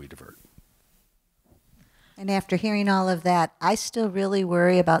film that we divert. And after hearing all of that, I still really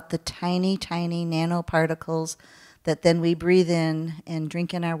worry about the tiny, tiny nanoparticles that then we breathe in and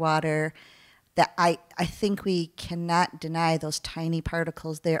drink in our water. That I think we cannot deny those tiny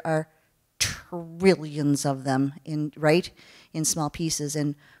particles. There are trillions of them in small pieces,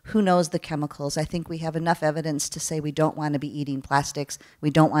 and who knows the chemicals. I think we have enough evidence to say we don't want to be eating plastics. We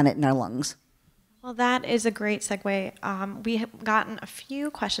don't want it in our lungs. Well, that is a great segue. We have gotten a few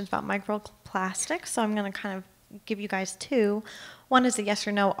questions about microplastics, so I'm going to kind of give you guys two. One is a yes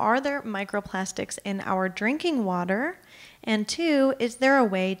or no. Are there microplastics in our drinking water? And two, is there a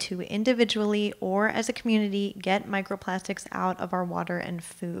way to individually or as a community get microplastics out of our water and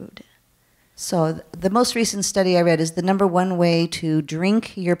food? So the most recent study I read is the #1 way to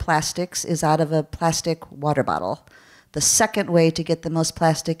drink your plastics is out of a plastic water bottle. The second way to get the most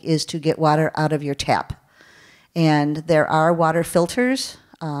plastic is to get water out of your tap. And there are water filters,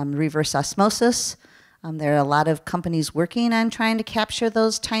 reverse osmosis. There are a lot of companies working on trying to capture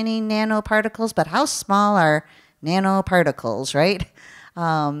those tiny nanoparticles, but how small are nanoparticles, right?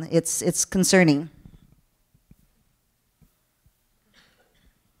 It's concerning.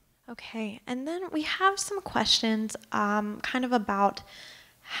 Okay, and then we have some questions kind of about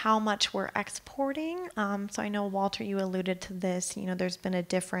how much we're exporting. So I know, Walter, you alluded to this. There's been a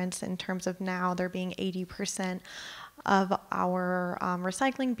difference in terms of now there being 80% of our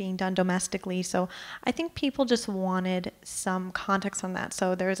recycling being done domestically. So I think people just wanted some context on that.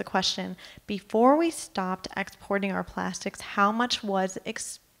 So there's a question, before we stopped exporting our plastics, how much was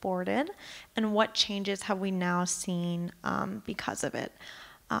exported and what changes have we now seen because of it?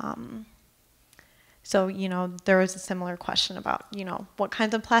 So, there was a similar question about, what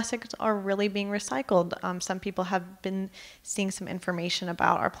kinds of plastics are really being recycled. Some people have been seeing some information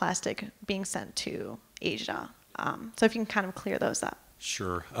about our plastic being sent to Asia. So if you can kind of clear those up.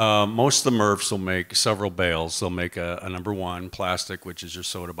 Sure. Most of the MRFs will make several bales. They'll make a number 1 plastic, which is your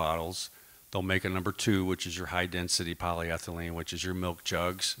soda bottles. They'll make a number 2, which is your high density polyethylene, which is your milk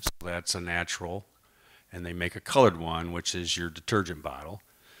jugs. So that's a natural. And they make a colored one, which is your detergent bottle.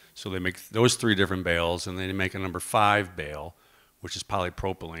 So they make those 3 different bales, and then they make a number 5 bale, which is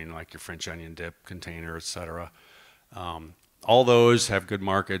polypropylene, like your French onion dip container, etc. All those have good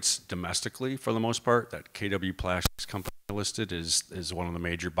markets domestically for the most part. That KW Plastics company listed is one of the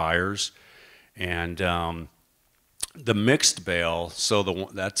major buyers. And the mixed bale, so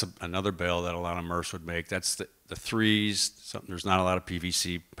that's another bale that a lot of MRFs would make. That's the 3s. There's not a lot of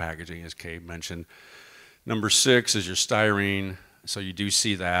PVC packaging, as Kay mentioned. Number 6 is your styrene. So you do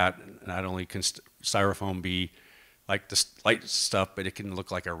see that. Not only can styrofoam be like the light stuff, but it can look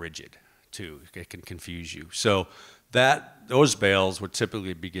like a rigid too. It can confuse you. So those bales would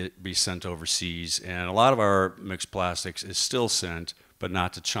typically be sent overseas, and a lot of our mixed plastics is still sent, but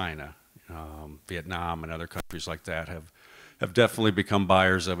not to China. Vietnam and other countries like that have definitely become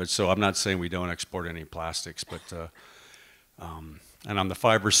buyers of it. So I'm not saying we don't export any plastics, but and on the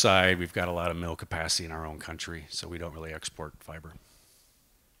fiber side, we've got a lot of mill capacity in our own country, so we don't really export fiber.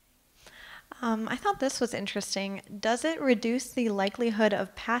 I thought this was interesting. Does it reduce the likelihood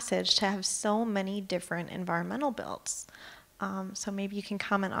of passage to have so many different environmental bills? So maybe you can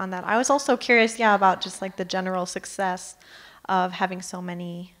comment on that. I was also curious, about just like the general success of having so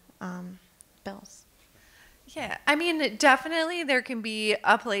many bills. Yeah, I mean, definitely there can be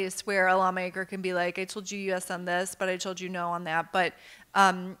a place where a lawmaker can be like, I told you yes on this, but I told you no on that. But,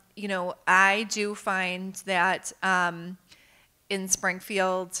 you know, I do find that in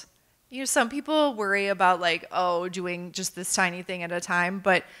Springfield, you know, some people worry about like, oh, doing just this tiny thing at a time.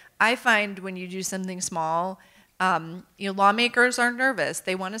 But I find when you do something small, you know, lawmakers are nervous.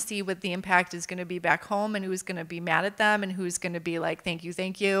 They want to see what the impact is going to be back home and who's going to be mad at them and who's going to be like, thank you,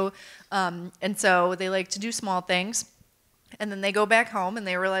 thank you. And so they like to do small things. And then they go back home and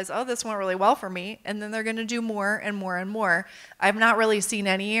they realize, oh, this went really well for me. And then they're going to do more and more and more. I've not really seen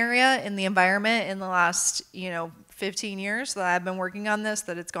any area in the environment in the last, you know, 15 years that I've been working on this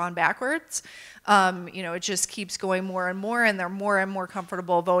that it's gone backwards. You know, it just keeps going more and more, and they're more and more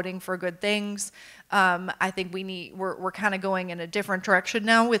comfortable voting for good things. I think we're kind of going in a different direction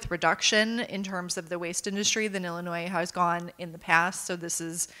now with reduction in terms of the waste industry than Illinois has gone in the past. So this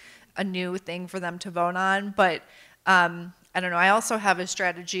is a new thing for them to vote on. But I don't know, I also have a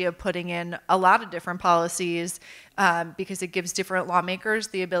strategy of putting in a lot of different policies because it gives different lawmakers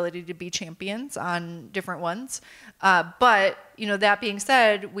the ability to be champions on different ones. But, you know, that being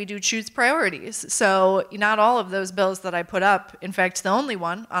said, we do choose priorities. So not all of those bills that I put up, in fact, the only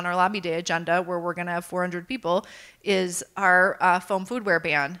one on our lobby day agenda where we're going to have 400 people is our foam foodware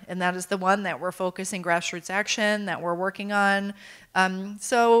ban. And that is the one that we're focusing grassroots action, that we're working on.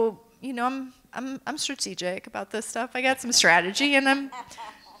 So, you know, I'm strategic about this stuff. I got some strategy, and I'm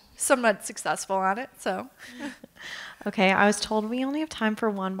somewhat successful on it, so. Okay, I was told we only have time for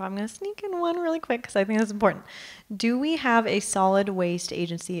one, but I'm going to sneak in one really quick because I think that's important. Do we have a solid waste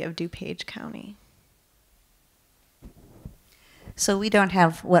agency of DuPage County? So we don't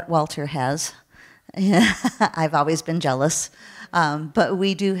have what Walter has. I've always been jealous. But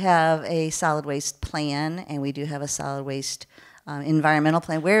we do have a solid waste plan, and we do have a solid waste environmental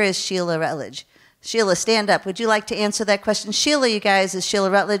plan. Where is Sheila Rutledge? Sheila, stand up. Would you like to answer that question? Sheila, you guys, is Sheila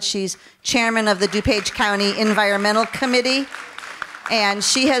Rutledge. She's chairman of the DuPage County Environmental Committee, and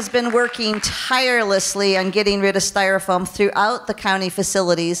she has been working tirelessly on getting rid of styrofoam throughout the county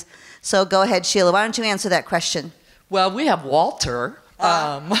facilities. So go ahead, Sheila. Why don't you answer that question? Well, we have Walter.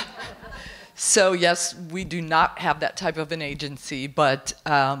 So yes, we do not have that type of an agency, but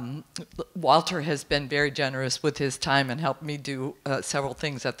Walter has been very generous with his time and helped me do several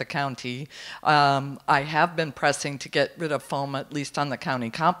things at the county. I have been pressing to get rid of foam, at least on the county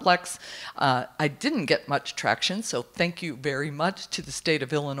complex. I didn't get much traction, so thank you very much to the state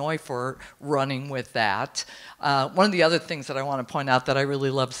of Illinois for running with that. One of the other things that I want to point out that I really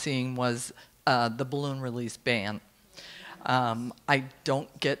love seeing was the balloon release ban. I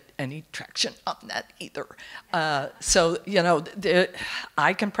don't get any traction on that either. So, you know,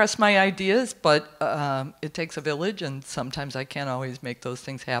 I can press my ideas, but it takes a village, and sometimes I can't always make those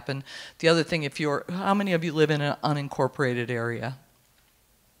things happen. The other thing, how many of you live in an unincorporated area?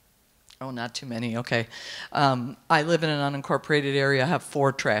 Oh, not too many, okay. I live in an unincorporated area. I have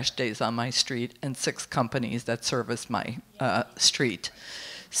 4 trash days on my street and 6 companies that service my street.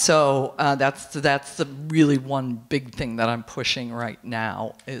 So that's the really one big thing that I'm pushing right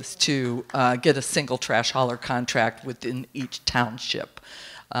now is to get a single trash hauler contract within each township.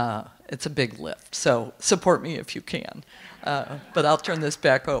 It's a big lift, so support me if you can. But I'll turn this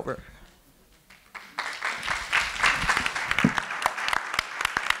back over.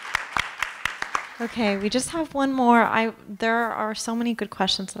 Okay, we just have one more. There are so many good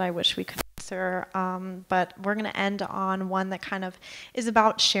questions that I wish we could answer, but we're going to end on one that kind of is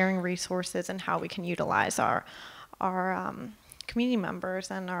about sharing resources and how we can utilize our community members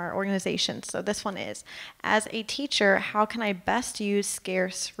and our organizations. So this one is, as a teacher, how can I best use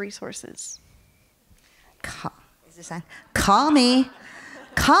scarce resources? Is this on? Call me.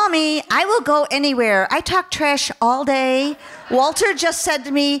 Call me. I will go anywhere. I talk trash all day. Walter just said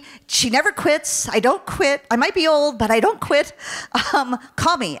to me, she never quits. I don't quit. I might be old, but I don't quit.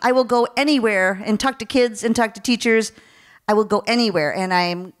 Call me. I will go anywhere and talk to kids and talk to teachers. I will go anywhere, and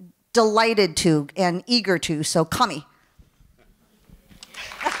I'm delighted to and eager to, so call me.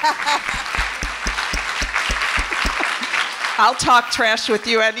 I'll talk trash with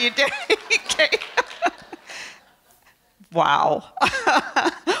you any day. Okay. Wow.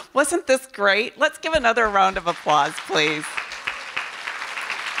 Wasn't this great? Let's give another round of applause, please.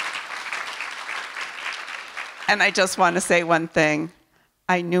 And I just want to say one thing.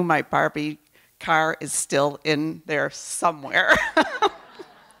 I knew my Barbie car is still in there somewhere.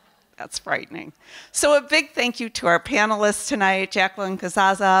 That's frightening. So a big thank you to our panelists tonight, Jacquelyn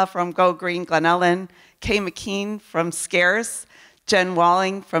Casazza from Go Green Glen Ellyn, Kay McKeen from SCARCE, Jen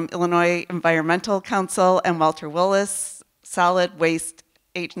Walling from Illinois Environmental Council, and Walter Willis, Solid Waste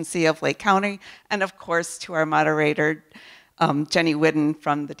Agency of Lake County, and of course to our moderator, Jenny Whidden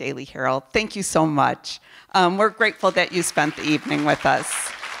from the Daily Herald. Thank you so much. We're grateful that you spent the evening with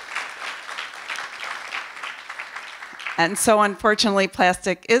us. And so unfortunately,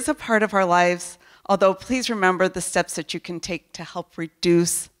 plastic is a part of our lives, although please remember the steps that you can take to help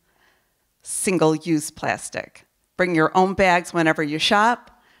reduce single-use plastic. Bring your own bags whenever you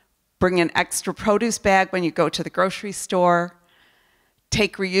shop. Bring an extra produce bag when you go to the grocery store.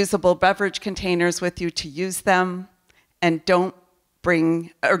 Take reusable beverage containers with you to use them. And don't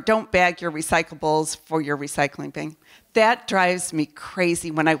bag your recyclables for your recycling bin. That drives me crazy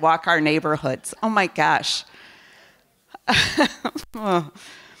when I walk our neighborhoods. Oh my gosh.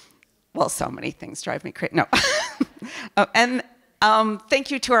 Well, so many things drive me crazy. No. And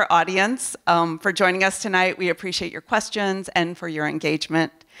thank you to our audience for joining us tonight. We appreciate your questions and for your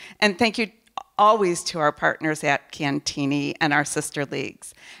engagement. And thank you always to our partners at Cantini and our sister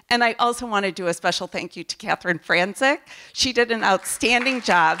leagues. And I also want to do a special thank you to Catherine Franzik. She did an outstanding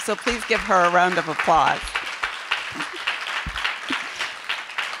job, so please give her a round of applause.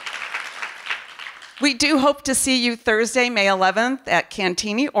 We do hope to see you Thursday, May 11th at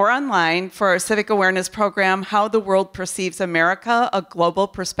Cantini or online for our civic awareness program, How the World Perceives America, A Global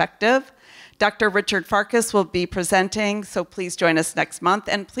Perspective. Dr. Richard Farkas will be presenting, so please join us next month.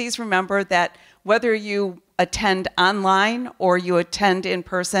 And please remember that whether you attend online or you attend in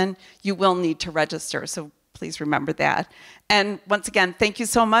person, you will need to register, so please remember that. And once again, thank you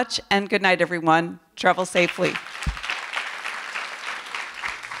so much, and good night, everyone. Travel safely.